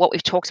back to what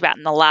we've talked about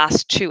in the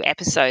last 2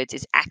 episodes,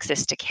 is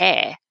access to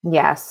care.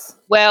 Yes.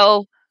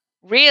 Well,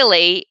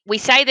 really, we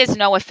say there is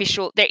no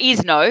official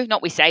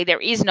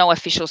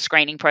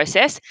screening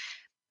process.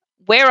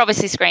 We're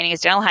obviously screening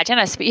as dental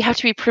hygienists, but you have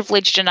to be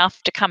privileged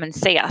enough to come and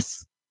see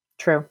us.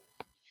 True.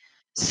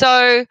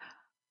 So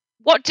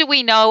what do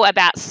we know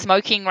about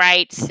smoking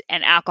rates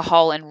and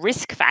alcohol and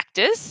risk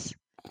factors?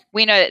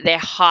 We know that they're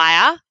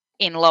higher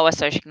in lower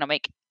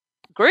socioeconomic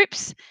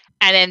groups,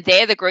 and then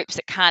they're the groups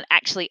that can't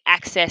actually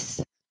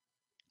access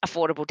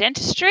affordable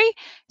dentistry.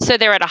 So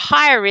they're at a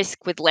higher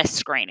risk with less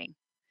screening.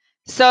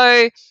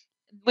 So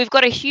we've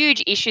got a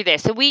huge issue there.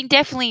 So we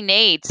definitely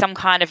need some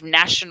kind of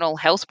national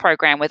health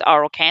program with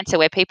oral cancer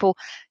where people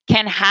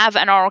can have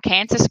an oral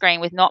cancer screen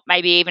with not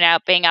maybe even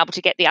being able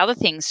to get the other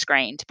things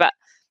screened, but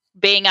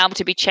being able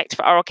to be checked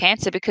for oral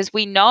cancer, because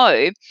we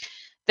know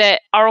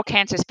that oral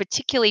cancer is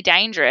particularly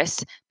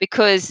dangerous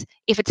because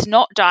if it's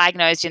not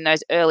diagnosed in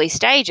those early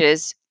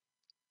stages,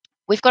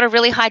 we've got a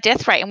really high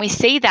death rate. And we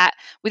see that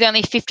with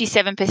only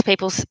 57%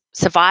 people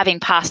surviving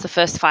past the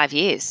first 5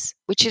 years,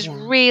 which is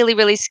really,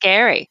 really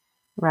scary.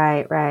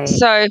 Right.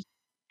 So,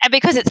 and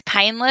because it's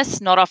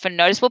painless, not often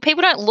noticeable,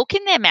 people don't look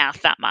in their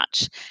mouth that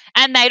much.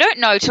 And they don't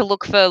know to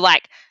look for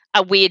like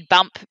a weird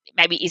bump,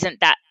 maybe is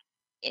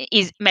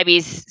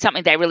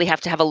something they really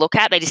have to have a look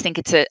at. They just think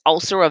it's an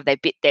ulcer, or they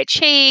bit their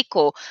cheek,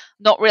 or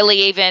not really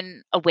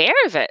even aware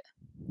of it.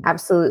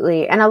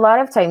 Absolutely. And a lot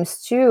of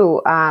times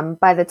too,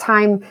 by the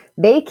time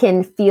they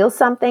can feel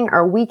something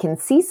or we can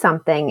see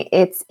something,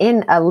 it's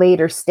in a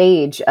later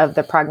stage of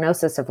the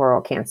prognosis of oral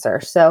cancer.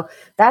 So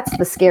that's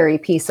the scary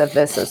piece of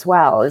this as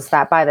well, is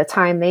that by the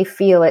time they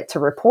feel it to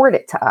report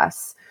it to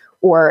us,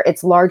 or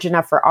it's large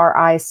enough for our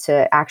eyes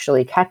to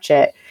actually catch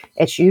it,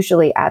 it's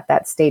usually at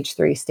that stage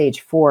 3, stage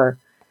 4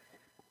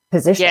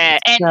 position. Yeah.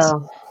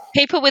 And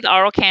people with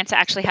oral cancer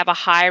actually have a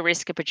higher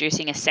risk of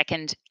producing a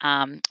second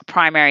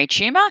primary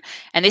tumour.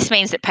 And this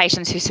means that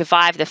patients who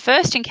survive the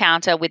first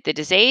encounter with the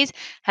disease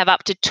have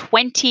up to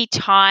 20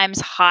 times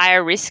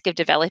higher risk of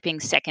developing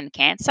second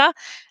cancer.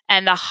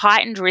 And the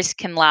heightened risk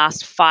can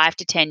last 5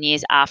 to 10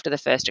 years after the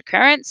first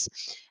occurrence.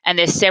 And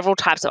there's several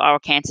types of oral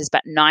cancers,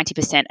 but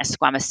 90% are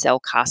squamous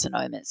cell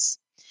carcinomas.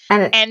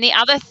 And the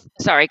other,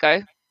 sorry,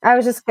 go. I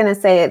was just going to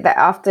say that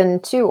often,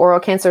 too, oral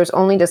cancer is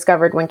only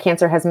discovered when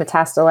cancer has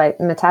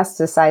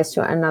metastasized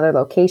to another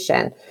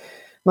location,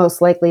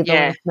 most likely the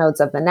lymph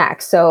nodes of the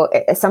neck. So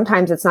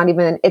sometimes it's not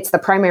even, it's the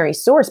primary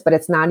source, but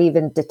it's not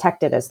even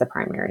detected as the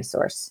primary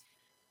source.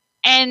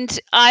 And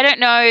I don't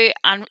know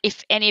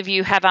if any of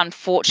you have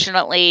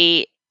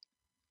unfortunately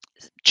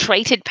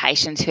treated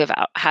patients who have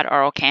had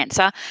oral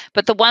cancer,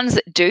 but the ones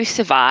that do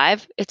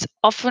survive, it's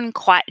often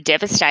quite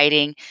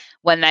devastating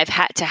when they've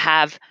had to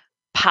have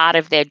part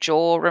of their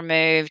jaw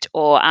removed.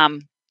 Or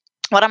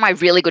one of my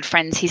really good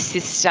friends, his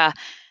sister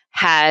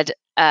had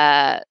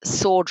a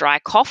sore, dry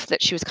cough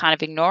that she was kind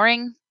of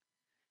ignoring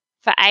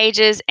for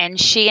ages, and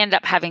she ended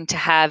up having to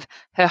have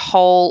her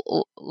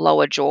whole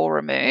lower jaw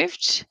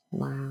removed.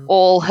 Wow.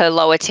 All her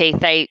lower teeth.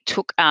 They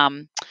took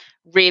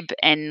rib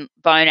and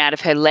bone out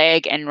of her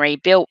leg and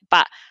rebuilt.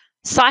 But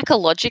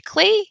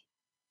psychologically,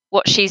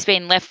 what she's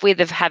been left with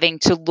of having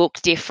to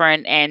look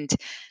different, and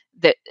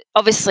that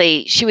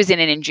obviously she was in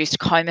an induced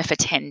coma for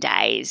 10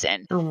 days,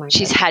 and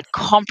she's had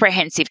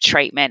comprehensive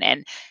treatment,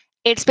 and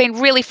it's been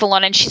really full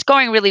on, and she's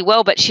going really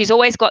well, but she's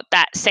always got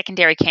that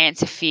secondary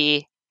cancer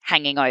fear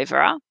hanging over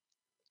her.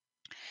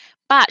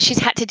 But she's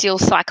had to deal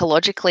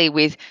psychologically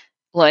with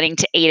learning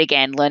to eat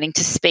again, learning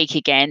to speak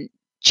again,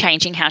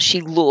 changing how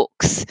she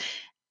looks,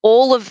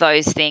 all of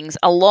those things,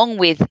 along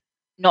with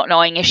not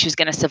knowing if she was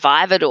going to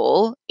survive it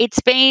all.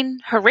 It's been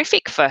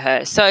horrific for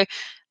her. So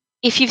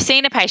if you've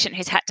seen a patient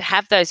who's had to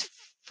have those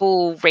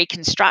full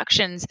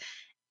reconstructions,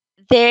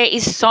 there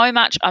is so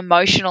much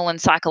emotional and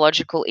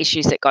psychological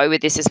issues that go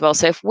with this as well.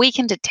 So if we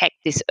can detect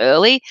this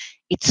early,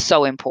 it's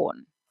so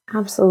important.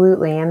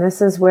 Absolutely. And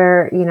this is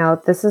where,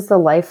 this is the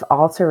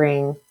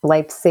life-altering,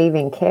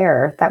 life-saving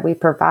care that we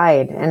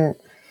provide. And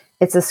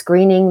it's a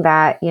screening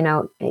that,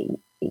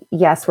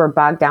 yes, we're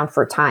bogged down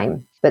for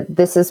time, but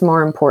this is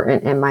more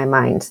important in my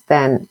mind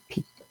than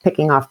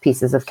picking off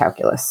pieces of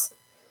calculus.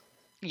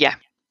 Yeah.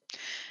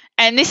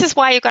 And this is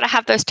why you've got to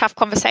have those tough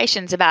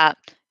conversations about,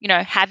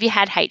 have you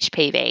had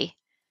HPV?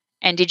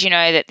 And did you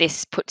know that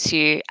this puts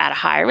you at a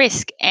higher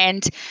risk?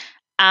 And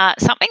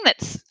something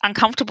that's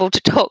uncomfortable to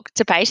talk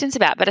to patients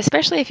about, but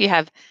especially if you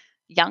have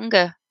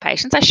younger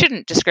patients. I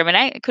shouldn't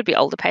discriminate. It could be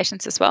older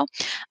patients as well.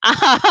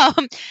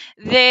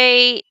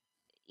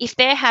 If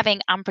they're having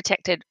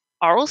unprotected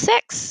oral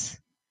sex,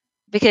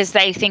 because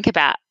they think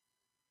about,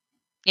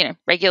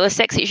 regular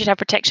sex that you should have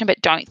protection, but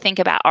don't think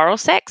about oral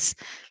sex,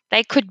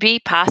 they could be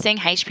passing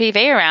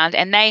HPV around,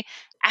 and they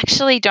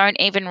actually don't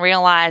even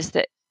realize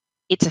that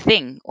it's a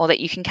thing or that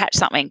you can catch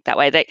something that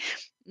way.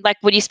 Like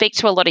when you speak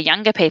to a lot of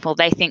younger people,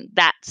 they think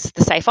that's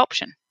the safe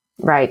option.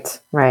 Right.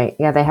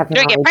 Yeah, they have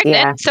no idea. Don't get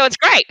pregnant, so it's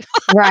great.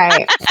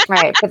 Right.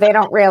 But they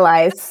don't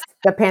realize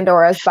the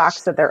Pandora's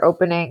box that they're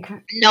opening.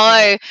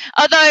 No.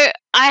 Although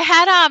I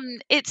had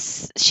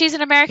she's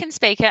an American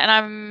speaker, and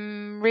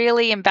I'm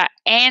really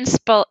Anne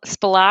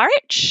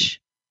Spolarich.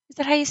 Is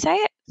that how you say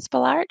it?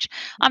 Spolarich?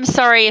 I'm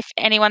sorry if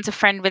anyone's a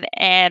friend with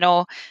Anne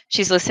or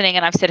she's listening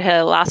and I've said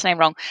her last name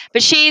wrong.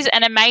 But she's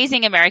an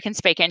amazing American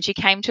speaker, and she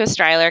came to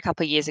Australia a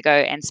couple of years ago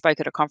and spoke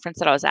at a conference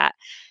that I was at.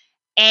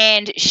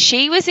 And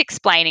she was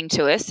explaining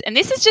to us, and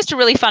this is just a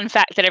really fun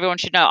fact that everyone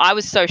should know. I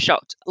was so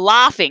shocked,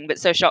 laughing, but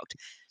so shocked,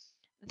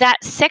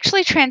 that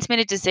sexually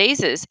transmitted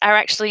diseases are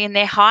actually in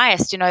their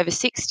highest in over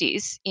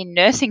 60s in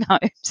nursing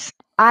homes.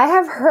 I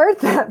have heard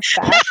that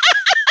fact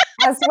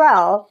as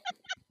well.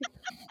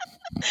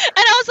 And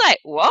I was like,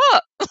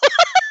 what?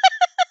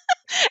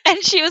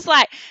 And she was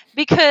like,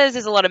 because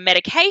there's a lot of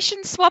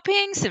medication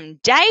swapping, some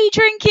day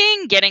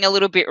drinking, getting a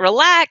little bit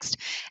relaxed.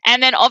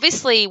 And then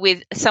obviously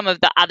with some of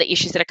the other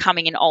issues that are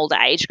coming in older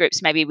age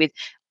groups, maybe with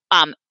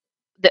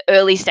the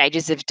early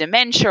stages of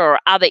dementia or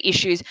other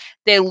issues,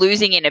 they're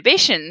losing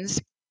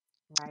inhibitions.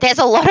 Right. There's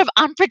a lot of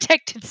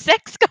unprotected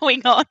sex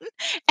going on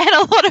and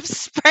a lot of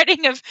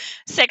spreading of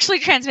sexually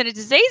transmitted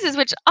diseases,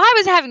 which I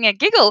was having a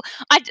giggle.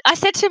 I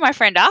said to my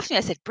friend after me,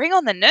 I said, bring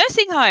on the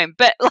nursing home.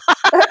 But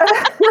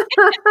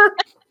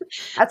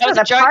that's that was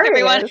a joke,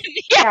 everyone.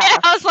 Yeah,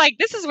 I was like,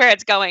 this is where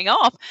it's going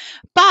off.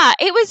 But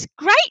it was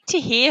great to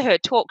hear her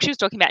talk. She was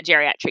talking about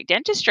geriatric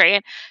dentistry,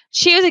 and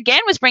she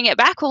was bringing it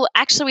back. Well,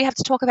 actually, we have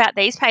to talk about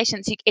these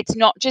patients. It's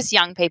not just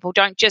young people.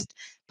 Don't just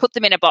put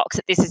them in a box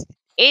that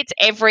it's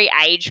every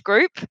age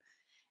group.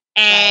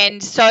 And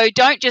right. So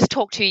don't just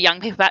talk to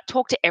young people, but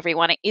talk to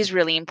everyone. It is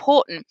really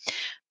important.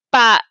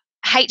 But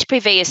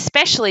HPV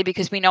especially,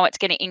 because we know it's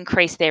going to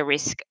increase their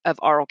risk of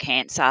oral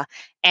cancer.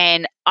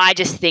 And I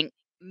just think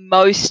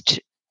most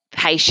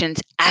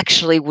patients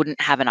actually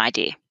wouldn't have an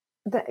idea.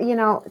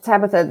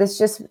 Tabitha, this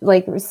just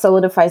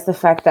solidifies the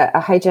fact that a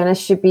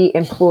hygienist should be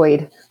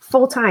employed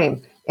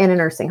full-time in a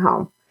nursing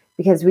home,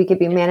 because we could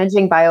be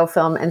managing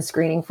biofilm and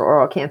screening for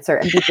oral cancer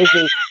and be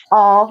busy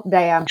all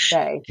damn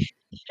day.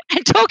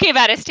 And talking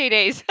about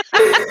STDs.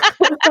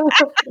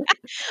 Well,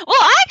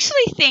 I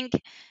actually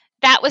think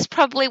that was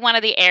probably one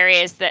of the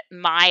areas that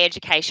my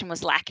education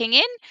was lacking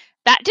in.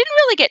 That didn't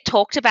really get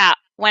talked about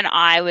when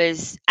I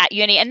was at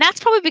uni. And that's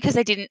probably because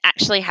they didn't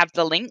actually have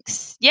the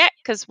links yet,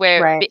 because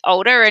we're right. A bit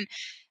older, and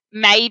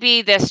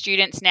maybe the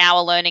students now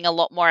are learning a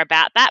lot more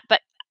about that.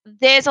 But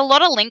there's a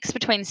lot of links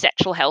between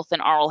sexual health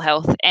and oral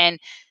health, and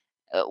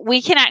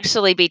we can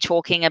actually be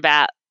talking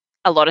about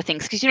a lot of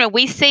things, because,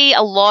 we see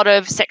a lot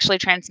of sexually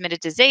transmitted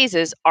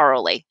diseases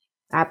orally.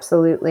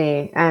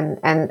 Absolutely. And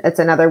it's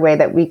another way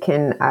that we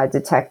can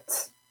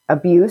detect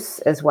abuse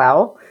as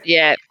well.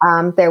 Yeah.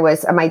 There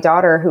was my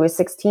daughter who was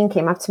 16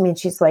 came up to me and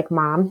she's like,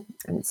 "Mom,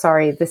 I'm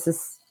sorry, this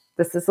is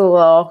a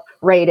little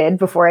rated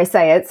before I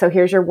say it, so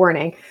here's your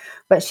warning."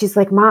 But she's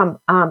like, "Mom,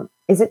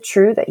 is it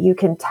true that you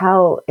can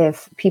tell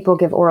if people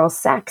give oral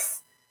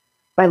sex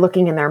by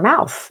looking in their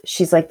mouth?"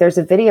 She's like, "There's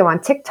a video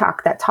on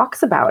TikTok that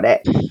talks about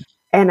it."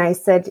 And I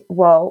said,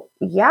 "Well,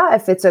 yeah,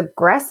 if it's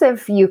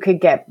aggressive, you could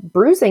get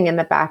bruising in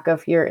the back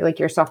of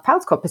your soft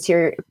palate, called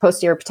posterior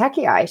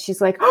petechiae."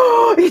 She's like,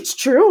 "Oh, it's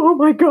true. Oh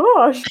my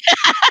gosh."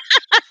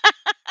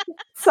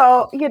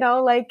 So,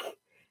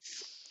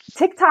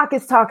 TikTok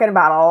is talking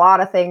about a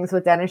lot of things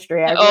with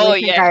dentistry.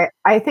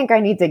 I think I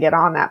need to get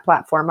on that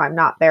platform. I'm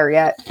not there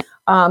yet.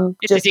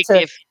 It's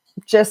addictive.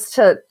 Just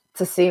to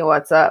see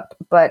what's up.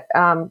 But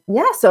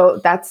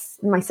so that's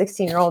my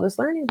 16-year-old is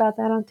learning about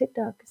that on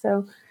TikTok.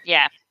 So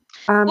yeah.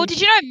 Well, did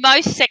you know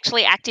most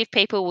sexually active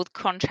people will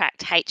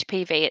contract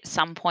HPV at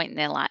some point in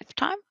their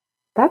lifetime?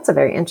 That's a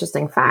very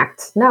interesting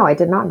fact. No, I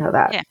did not know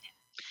that. Yeah.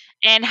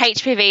 And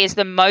HPV is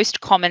the most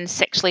common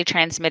sexually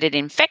transmitted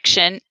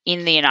infection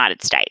in the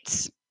United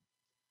States.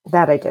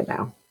 That I did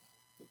know.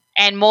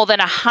 And more than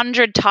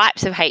 100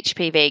 types of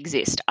HPV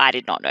exist. I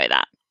did not know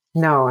that.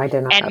 No, I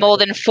did not. And more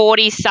than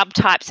 40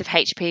 subtypes of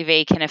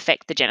HPV can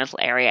affect the genital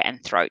area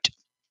and throat.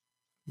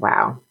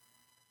 Wow.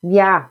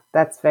 Yeah,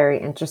 that's very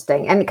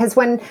interesting. And because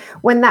when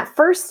that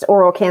first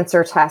oral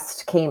cancer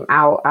test came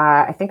out,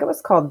 I think it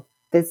was called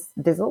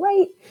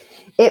Visilite.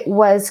 It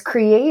was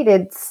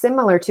created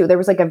similar to, there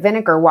was like a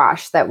vinegar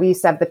wash that we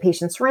used to have the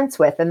patients rinse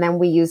with, and then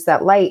we used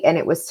that light, and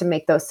it was to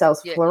make those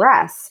cells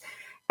fluoresce.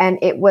 And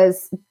it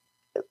was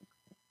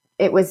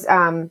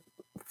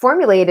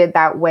formulated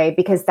that way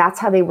because that's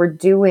how they were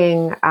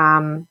doing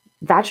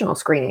vaginal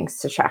screenings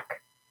to check.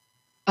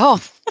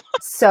 Oh,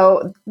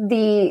 so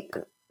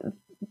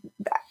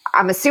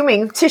I'm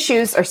assuming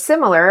tissues are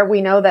similar.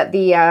 We know that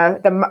the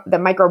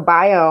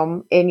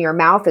microbiome in your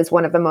mouth is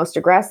one of the most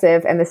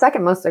aggressive, and the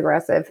second most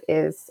aggressive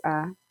is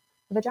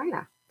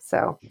vagina.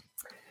 So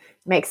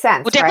makes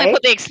sense. We'll definitely right?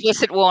 put the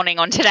explicit warning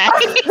on today.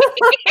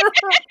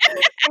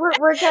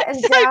 we're getting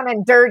down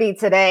and dirty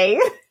today.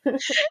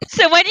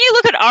 So when you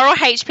look at oral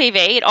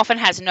HPV, it often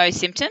has no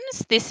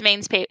symptoms. This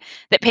means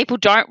that people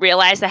don't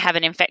realize they have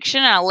an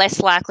infection and are less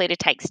likely to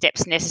take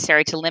steps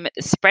necessary to limit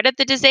the spread of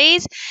the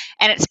disease.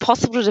 And it's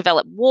possible to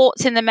develop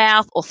warts in the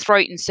mouth or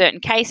throat in certain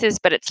cases,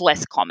 but it's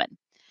less common.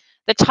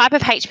 The type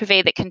of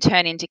HPV that can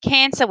turn into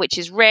cancer, which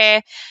is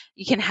rare,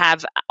 you can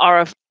have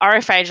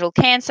orophageal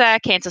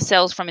cancer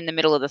cells from in the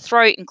middle of the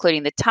throat,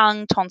 including the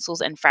tongue, tonsils,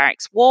 and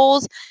pharynx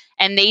walls.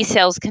 And these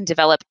cells can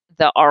develop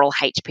the oral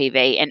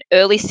HPV. And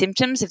early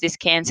symptoms of this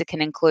cancer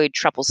can include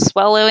trouble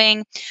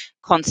swallowing,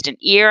 constant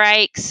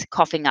earaches,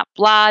 coughing up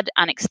blood,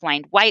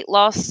 unexplained weight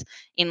loss,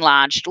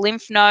 enlarged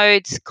lymph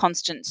nodes,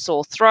 constant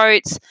sore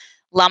throats,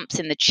 lumps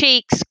in the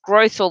cheeks,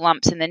 growth or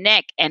lumps in the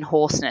neck, and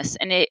hoarseness.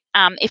 And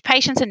if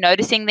patients are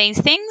noticing these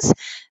things,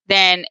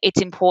 then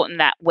it's important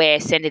that we're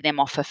sending them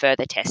off for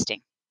further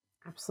testing.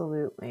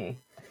 Absolutely.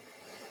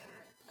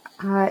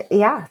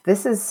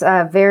 This is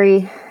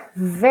very,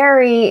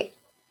 very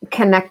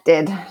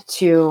connected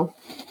to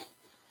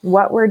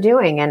what we're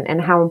doing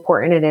and how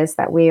important it is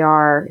that we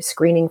are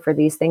screening for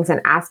these things and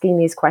asking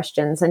these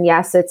questions. And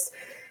yes, it's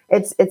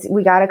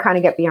we got to kind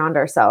of get beyond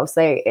ourselves.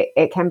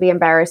 It can be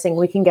embarrassing.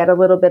 We can get a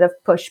little bit of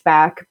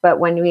pushback, but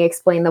when we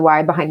explain the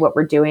why behind what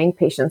we're doing,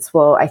 patients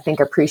will, I think,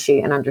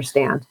 appreciate and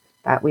understand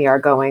that we are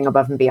going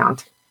above and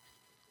beyond.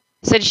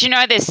 So did you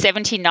know there's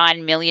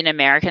 79 million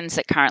Americans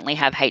that currently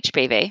have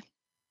HPV?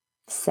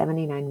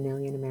 79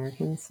 million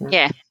Americans? No.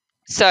 Yeah.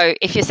 So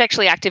if you're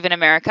sexually active in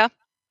America,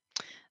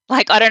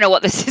 I don't know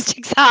what the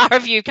statistics are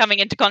of you coming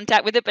into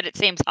contact with it, but it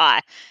seems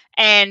high.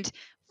 And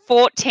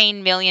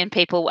 14 million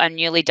people are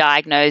newly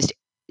diagnosed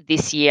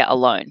this year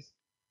alone.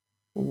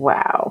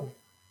 Wow.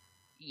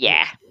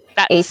 Yeah.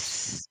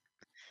 That's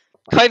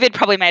COVID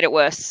probably made it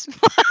worse.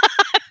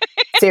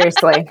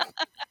 Seriously.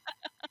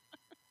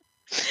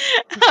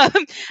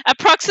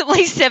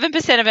 Approximately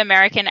 7% of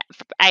Americans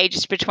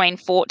aged between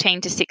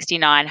 14 to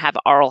 69 have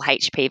oral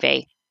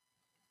HPV.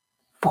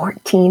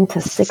 14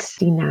 to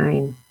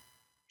 69.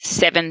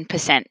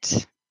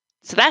 7%.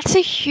 So that's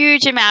a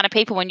huge amount of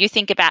people when you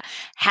think about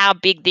how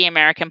big the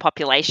American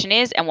population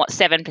is and what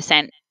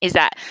 7% is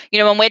that.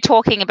 When we're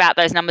talking about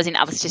those numbers in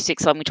other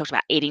statistics, when we talked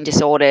about eating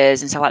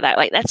disorders and stuff like that,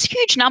 that's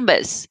huge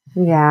numbers.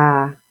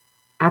 Yeah,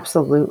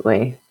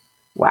 absolutely.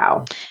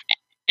 Wow.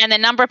 And the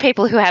number of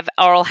people who have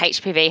oral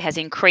HPV has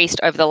increased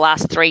over the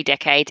last 3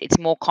 decades. It's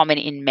more common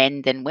in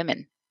men than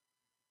women.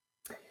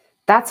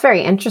 That's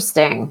very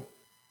interesting.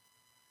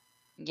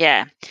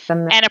 Yeah.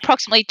 And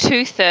approximately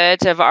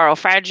 2/3 of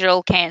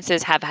orophageal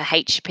cancers have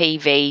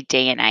HPV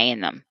DNA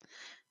in them.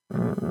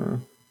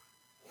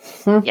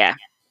 Mm-hmm. Yeah.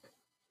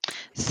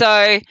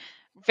 So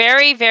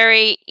very,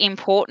 very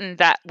important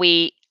that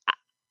we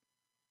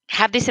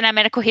have this in our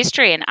medical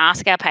history and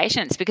ask our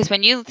patients, because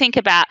when you think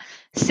about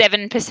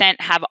 7%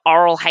 have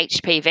oral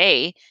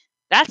HPV,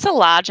 that's a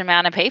large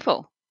amount of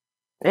people.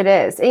 It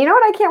is. And you know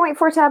what I can't wait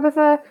for,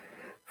 Tabitha?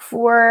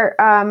 for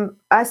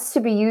us to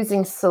be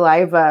using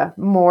saliva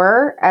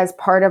more as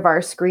part of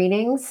our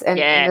screenings and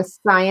the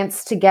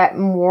science to get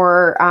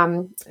more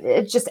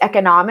it's just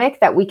economic,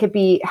 that we could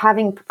be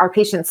having our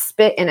patients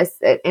spit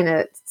in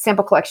a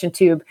sample collection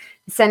tube,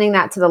 sending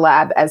that to the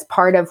lab as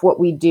part of what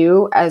we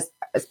do as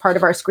part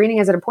of our screening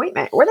as an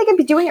appointment, or they could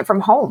be doing it from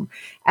home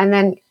and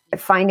then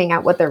finding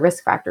out what their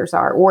risk factors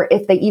are, or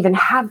if they even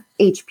have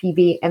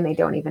HPV and they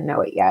don't even know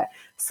it yet.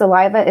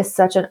 Saliva is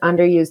such an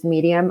underused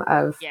medium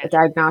of a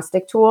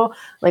diagnostic tool.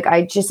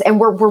 And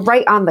we're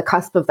right on the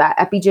cusp of that.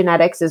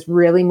 Epigenetics is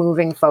really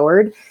moving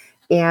forward,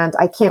 and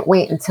I can't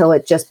wait until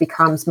it just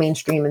becomes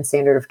mainstream and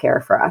standard of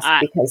care for us,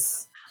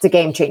 because it's a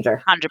game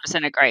changer.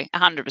 100% agree.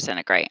 100%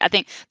 agree. I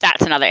think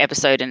that's another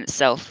episode in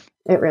itself.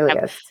 It really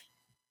is.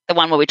 The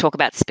one where we talk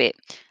about spit.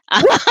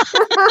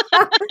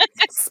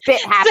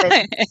 Spit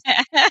happens.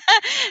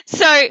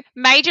 So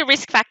major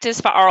risk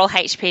factors for oral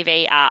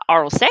HPV are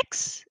oral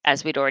sex,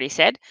 as we'd already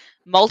said,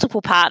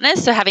 multiple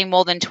partners. So having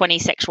more than 20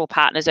 sexual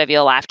partners over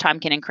your lifetime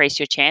can increase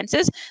your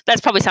chances. That's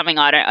probably something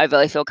I don't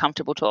overly feel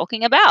comfortable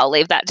talking about. I'll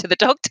leave that to the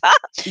doctor.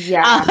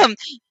 Yeah.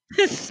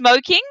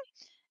 Smoking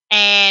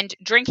and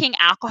drinking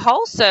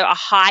alcohol. So a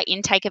high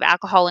intake of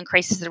alcohol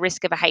increases the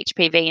risk of a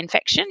HPV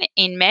infection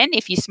in men.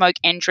 If you smoke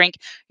and drink,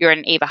 you're at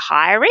an even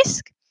higher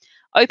risk.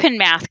 Open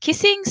mouth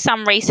kissing.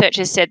 Some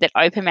researchers said that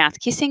open mouth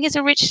kissing is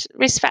a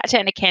risk factor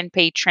and it can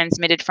be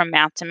transmitted from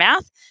mouth to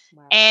mouth.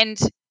 Wow. And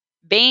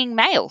being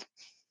male.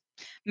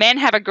 Men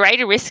have a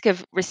greater risk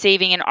of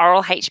receiving an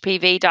oral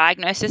HPV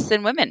diagnosis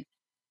than women.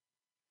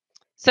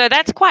 So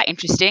that's quite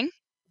interesting.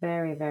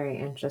 Very, very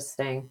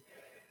interesting.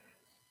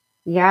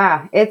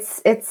 Yeah,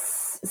 it's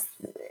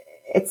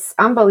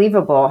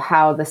unbelievable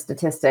how the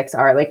statistics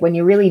are. Like, when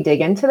you really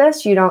dig into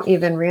this, you don't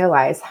even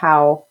realize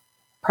how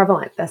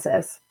prevalent this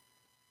is.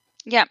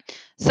 Yeah.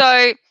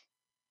 So,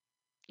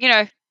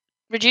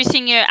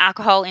 reducing your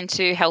alcohol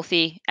into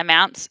healthy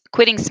amounts,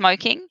 quitting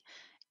smoking,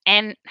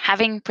 and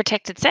having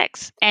protected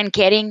sex, and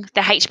getting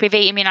the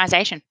HPV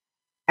immunization.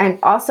 And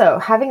also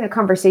having a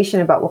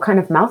conversation about what kind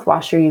of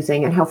mouthwash you're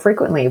using and how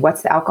frequently.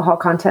 What's the alcohol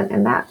content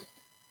in that?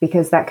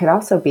 Because that could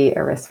also be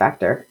a risk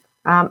factor.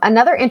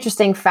 Another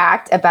interesting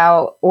fact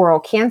about oral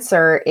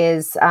cancer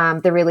is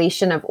the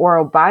relation of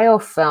oral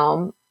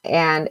biofilm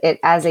and it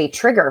as a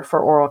trigger for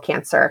oral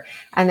cancer.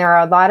 And there are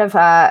a lot of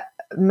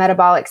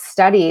metabolic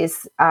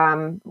studies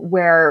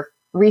where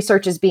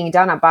research is being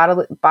done on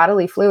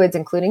bodily fluids,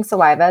 including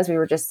saliva, as we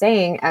were just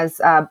saying, as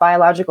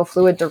biological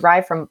fluid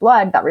derived from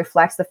blood that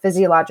reflects the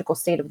physiological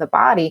state of the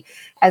body,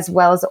 as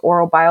well as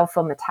oral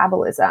biofilm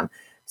metabolism.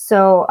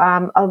 So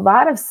a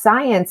lot of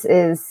science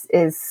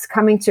is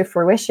coming to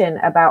fruition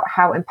about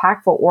how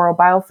impactful oral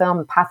biofilm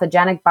and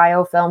pathogenic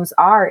biofilms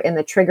are in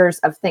the triggers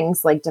of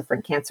things like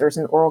different cancers,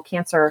 and oral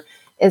cancer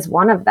is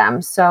one of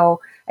them.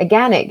 So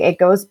again, it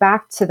goes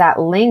back to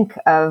that link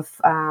of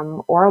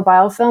oral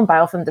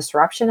biofilm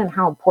disruption, and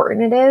how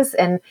important it is,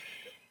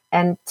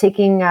 and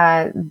taking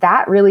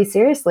that really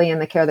seriously in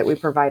the care that we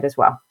provide as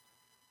well.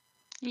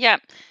 Yeah.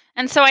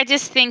 And so I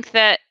just think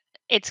that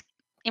it's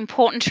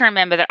important to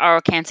remember that oral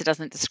cancer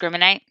doesn't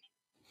discriminate.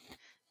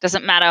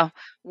 Doesn't matter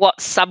what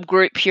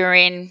subgroup you're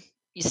in,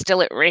 you're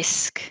still at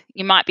risk.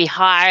 You might be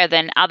higher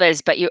than others,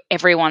 but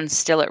everyone's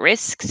still at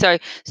risk. So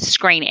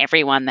screen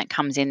everyone that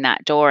comes in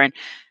that door. And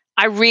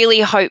I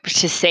really hope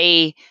to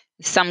see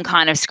some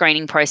kind of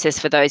screening process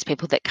for those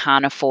people that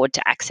can't afford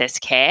to access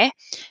care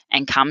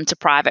and come to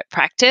private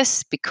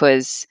practice,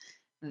 because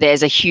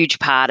there's a huge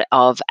part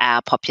of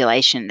our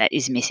population that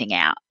is missing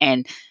out.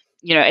 And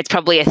it's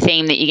probably a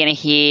theme that you're going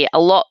to hear a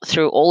lot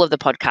through all of the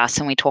podcasts,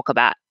 and we talk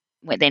about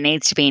where there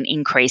needs to be an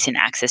increase in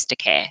access to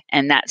care.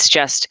 And that's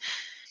just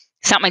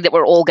something that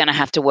we're all going to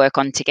have to work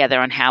on together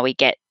on how we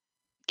get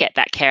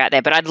that care out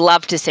there. But I'd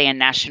love to see a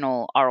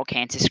national oral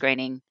cancer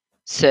screening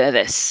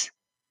service.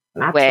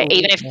 Absolutely. Where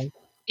even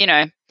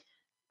if,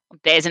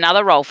 there's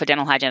another role for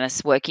dental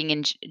hygienists working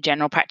in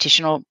general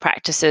practitioner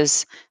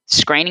practices,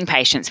 screening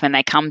patients when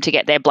they come to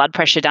get their blood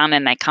pressure done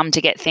and they come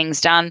to get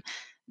things done.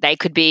 They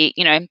could be,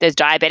 there's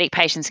diabetic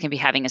patients can be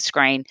having a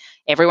screen.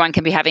 Everyone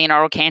can be having an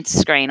oral cancer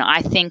screen.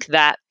 I think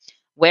that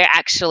we're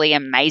actually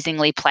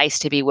amazingly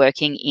placed to be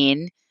working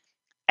in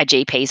a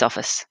GP's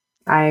office.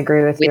 I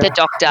agree with you. With a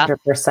doctor.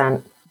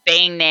 100%.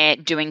 Being there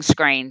doing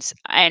screens.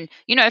 And,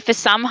 for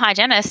some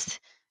hygienists,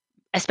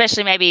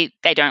 especially maybe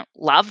they don't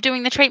love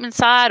doing the treatment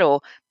side,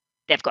 or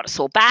they've got a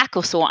sore back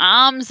or sore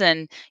arms.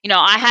 And,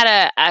 I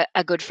had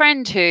a good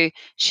friend who,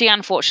 she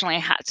unfortunately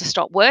had to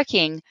stop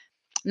working,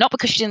 not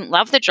because she didn't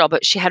love the job,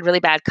 but she had really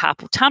bad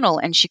carpal tunnel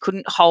and she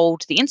couldn't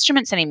hold the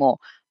instruments anymore.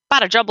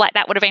 But a job like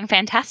that would have been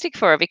fantastic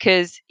for her,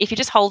 because if you're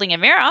just holding a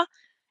mirror,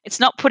 it's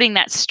not putting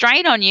that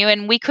strain on you,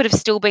 and we could have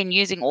still been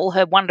using all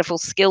her wonderful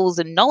skills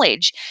and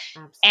knowledge.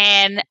 Absolutely.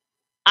 And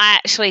I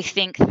actually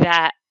think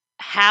that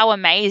how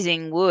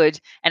amazing would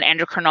an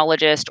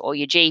endocrinologist or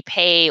your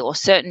GP or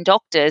certain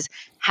doctors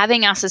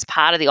having us as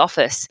part of the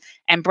office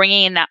and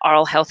bringing in that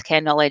oral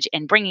healthcare knowledge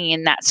and bringing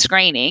in that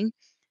screening,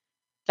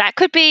 that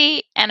could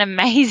be an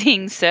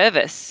amazing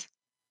service.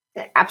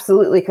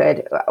 Absolutely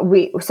could.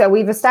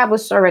 We've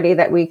established already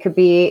that we could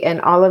be in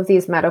all of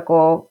these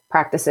medical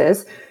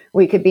practices.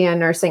 We could be in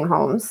nursing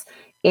homes,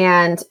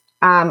 and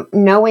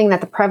knowing that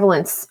the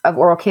prevalence of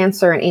oral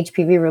cancer and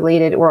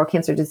HPV-related oral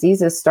cancer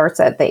diseases starts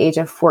at the age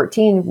of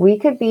 14, we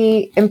could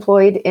be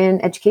employed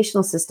in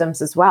educational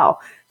systems as well,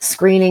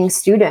 screening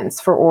students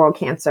for oral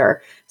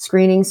cancer,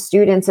 screening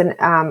students and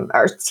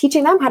or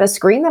teaching them how to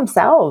screen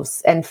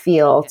themselves and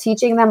feel,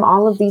 teaching them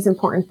all of these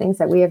important things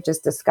that we have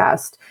just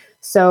discussed.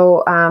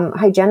 So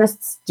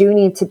hygienists do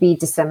need to be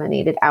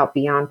disseminated out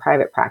beyond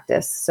private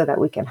practice so that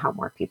we can help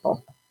more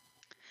people.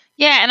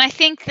 Yeah, and I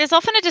think there's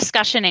often a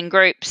discussion in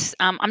groups.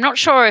 I'm not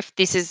sure if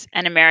this is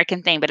an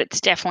American thing, but it's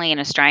definitely an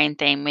Australian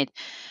thing with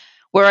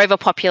we're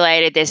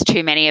overpopulated, there's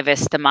too many of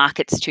us, the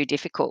market's too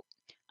difficult.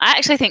 I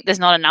actually think there's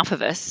not enough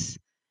of us.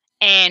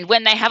 And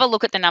when they have a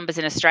look at the numbers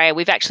in Australia,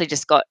 we've actually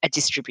just got a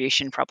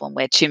distribution problem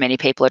where too many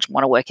people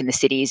want to work in the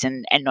cities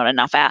and not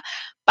enough out.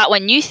 But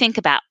when you think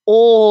about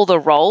all the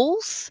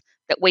roles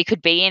that we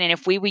could be in, and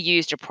if we were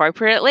used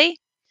appropriately,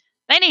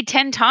 they need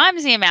 10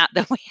 times the amount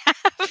that we have.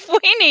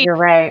 We need You're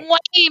right.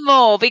 way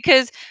more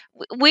because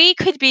we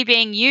could be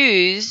being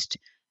used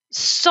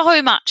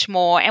so much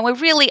more, and we're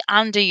really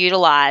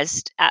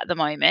underutilized at the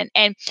moment.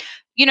 And,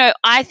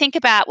 I think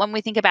about when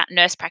we think about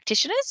nurse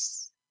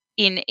practitioners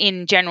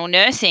in general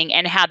nursing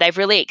and how they've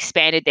really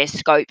expanded their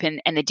scope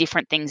and the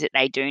different things that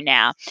they do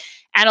now.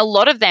 And a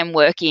lot of them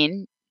work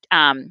in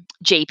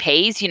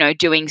GPs,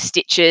 doing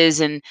stitches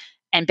and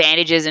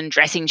bandages and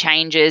dressing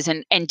changes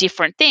and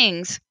different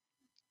things.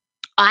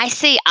 I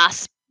see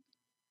us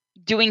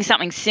doing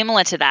something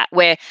similar to that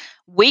where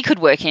we could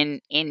work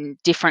in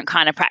different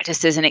kind of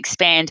practices and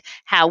expand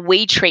how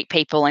we treat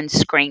people and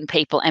screen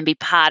people and be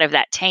part of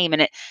that team.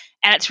 And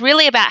it's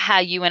really about how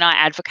you and I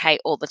advocate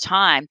all the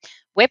time.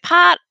 We're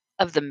part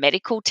of the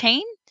medical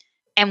team,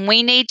 and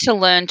we need to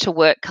learn to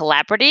work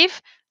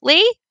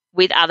collaboratively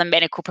with other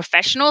medical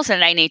professionals,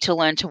 and they need to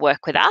learn to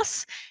work with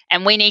us.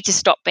 And we need to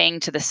stop being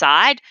to the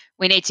side.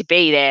 We need to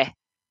be there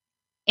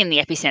in the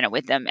epicenter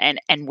with them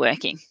and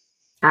working.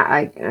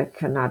 I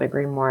could not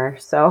agree more.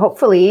 So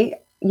hopefully,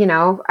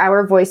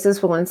 our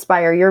voices will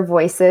inspire your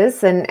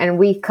voices, and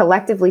we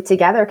collectively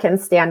together can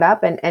stand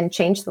up and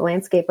change the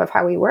landscape of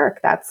how we work.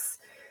 That's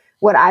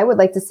what I would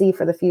like to see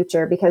for the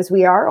future, because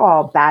we are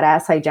all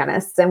badass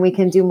hygienists and we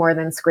can do more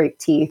than scrape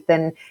teeth,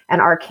 and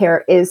our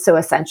care is so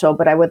essential.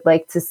 But I would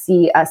like to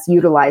see us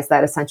utilize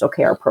that essential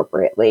care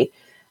appropriately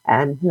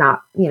and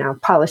not,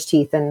 polish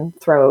teeth and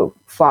throw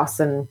floss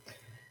and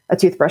a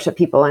toothbrush at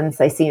people and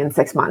say, see you in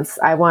 6 months.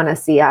 I want to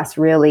see us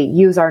really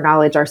use our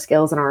knowledge, our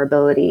skills, and our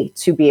ability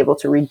to be able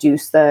to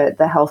reduce the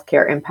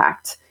healthcare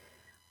impact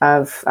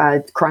of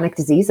chronic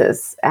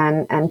diseases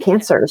and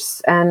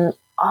cancers and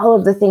all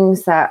of the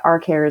things that our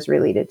care is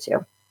related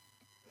to.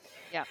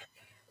 Yeah.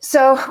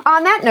 So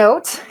on that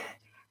note,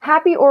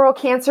 happy Oral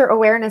Cancer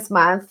Awareness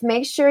Month.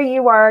 Make sure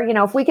you are,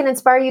 if we can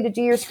inspire you to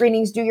do your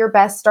screenings, do your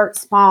best, start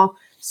small,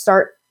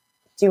 start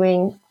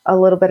doing a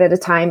little bit at a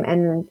time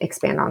and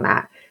expand on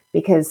that.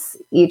 Because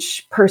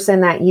each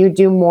person that you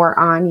do more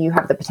on, you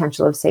have the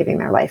potential of saving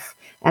their life.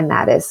 And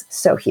that is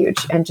so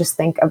huge. And just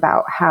think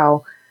about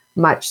how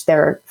much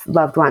their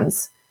loved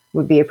ones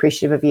would be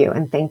appreciative of you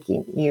and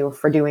thanking you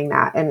for doing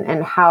that,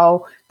 and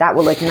how that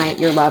will ignite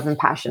your love and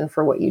passion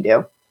for what you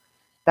do.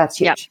 That's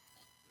huge.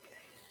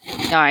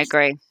 Yep. No, I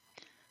agree.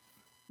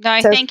 No,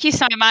 thank you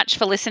so much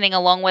for listening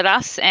along with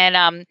us.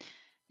 And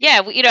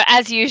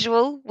as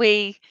usual,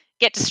 we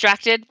get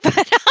distracted,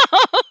 but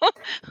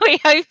we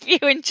hope you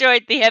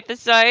enjoyed the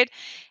episode.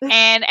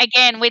 And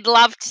again, we'd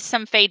love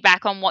some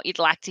feedback on what you'd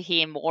like to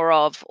hear more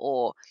of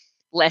or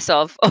less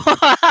of.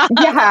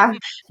 Yeah.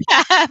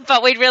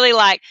 But we'd really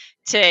like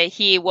to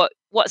hear what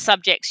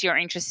subjects you're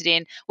interested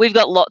in. We've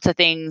got lots of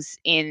things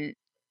in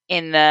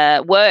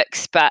the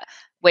works, but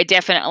we're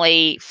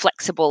definitely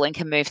flexible and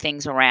can move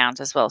things around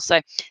as well.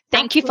 So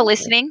thank you for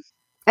listening.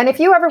 And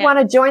if you ever want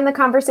to join the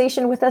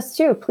conversation with us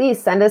too,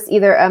 please send us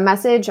either a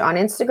message on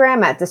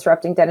Instagram at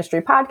Disrupting Dentistry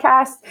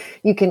Podcast.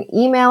 You can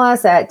email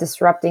us at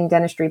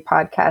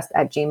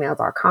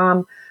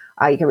disruptingdentistrypodcast@gmail.com.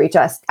 You can reach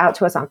out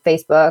to us on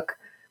Facebook.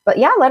 But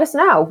yeah, let us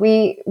know.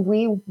 We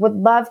would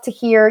love to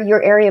hear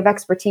your area of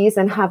expertise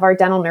and have our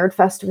Dental Nerd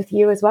Fest with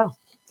you as well.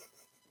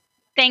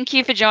 Thank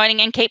you for joining,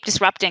 and keep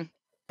disrupting.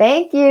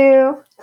 Thank you.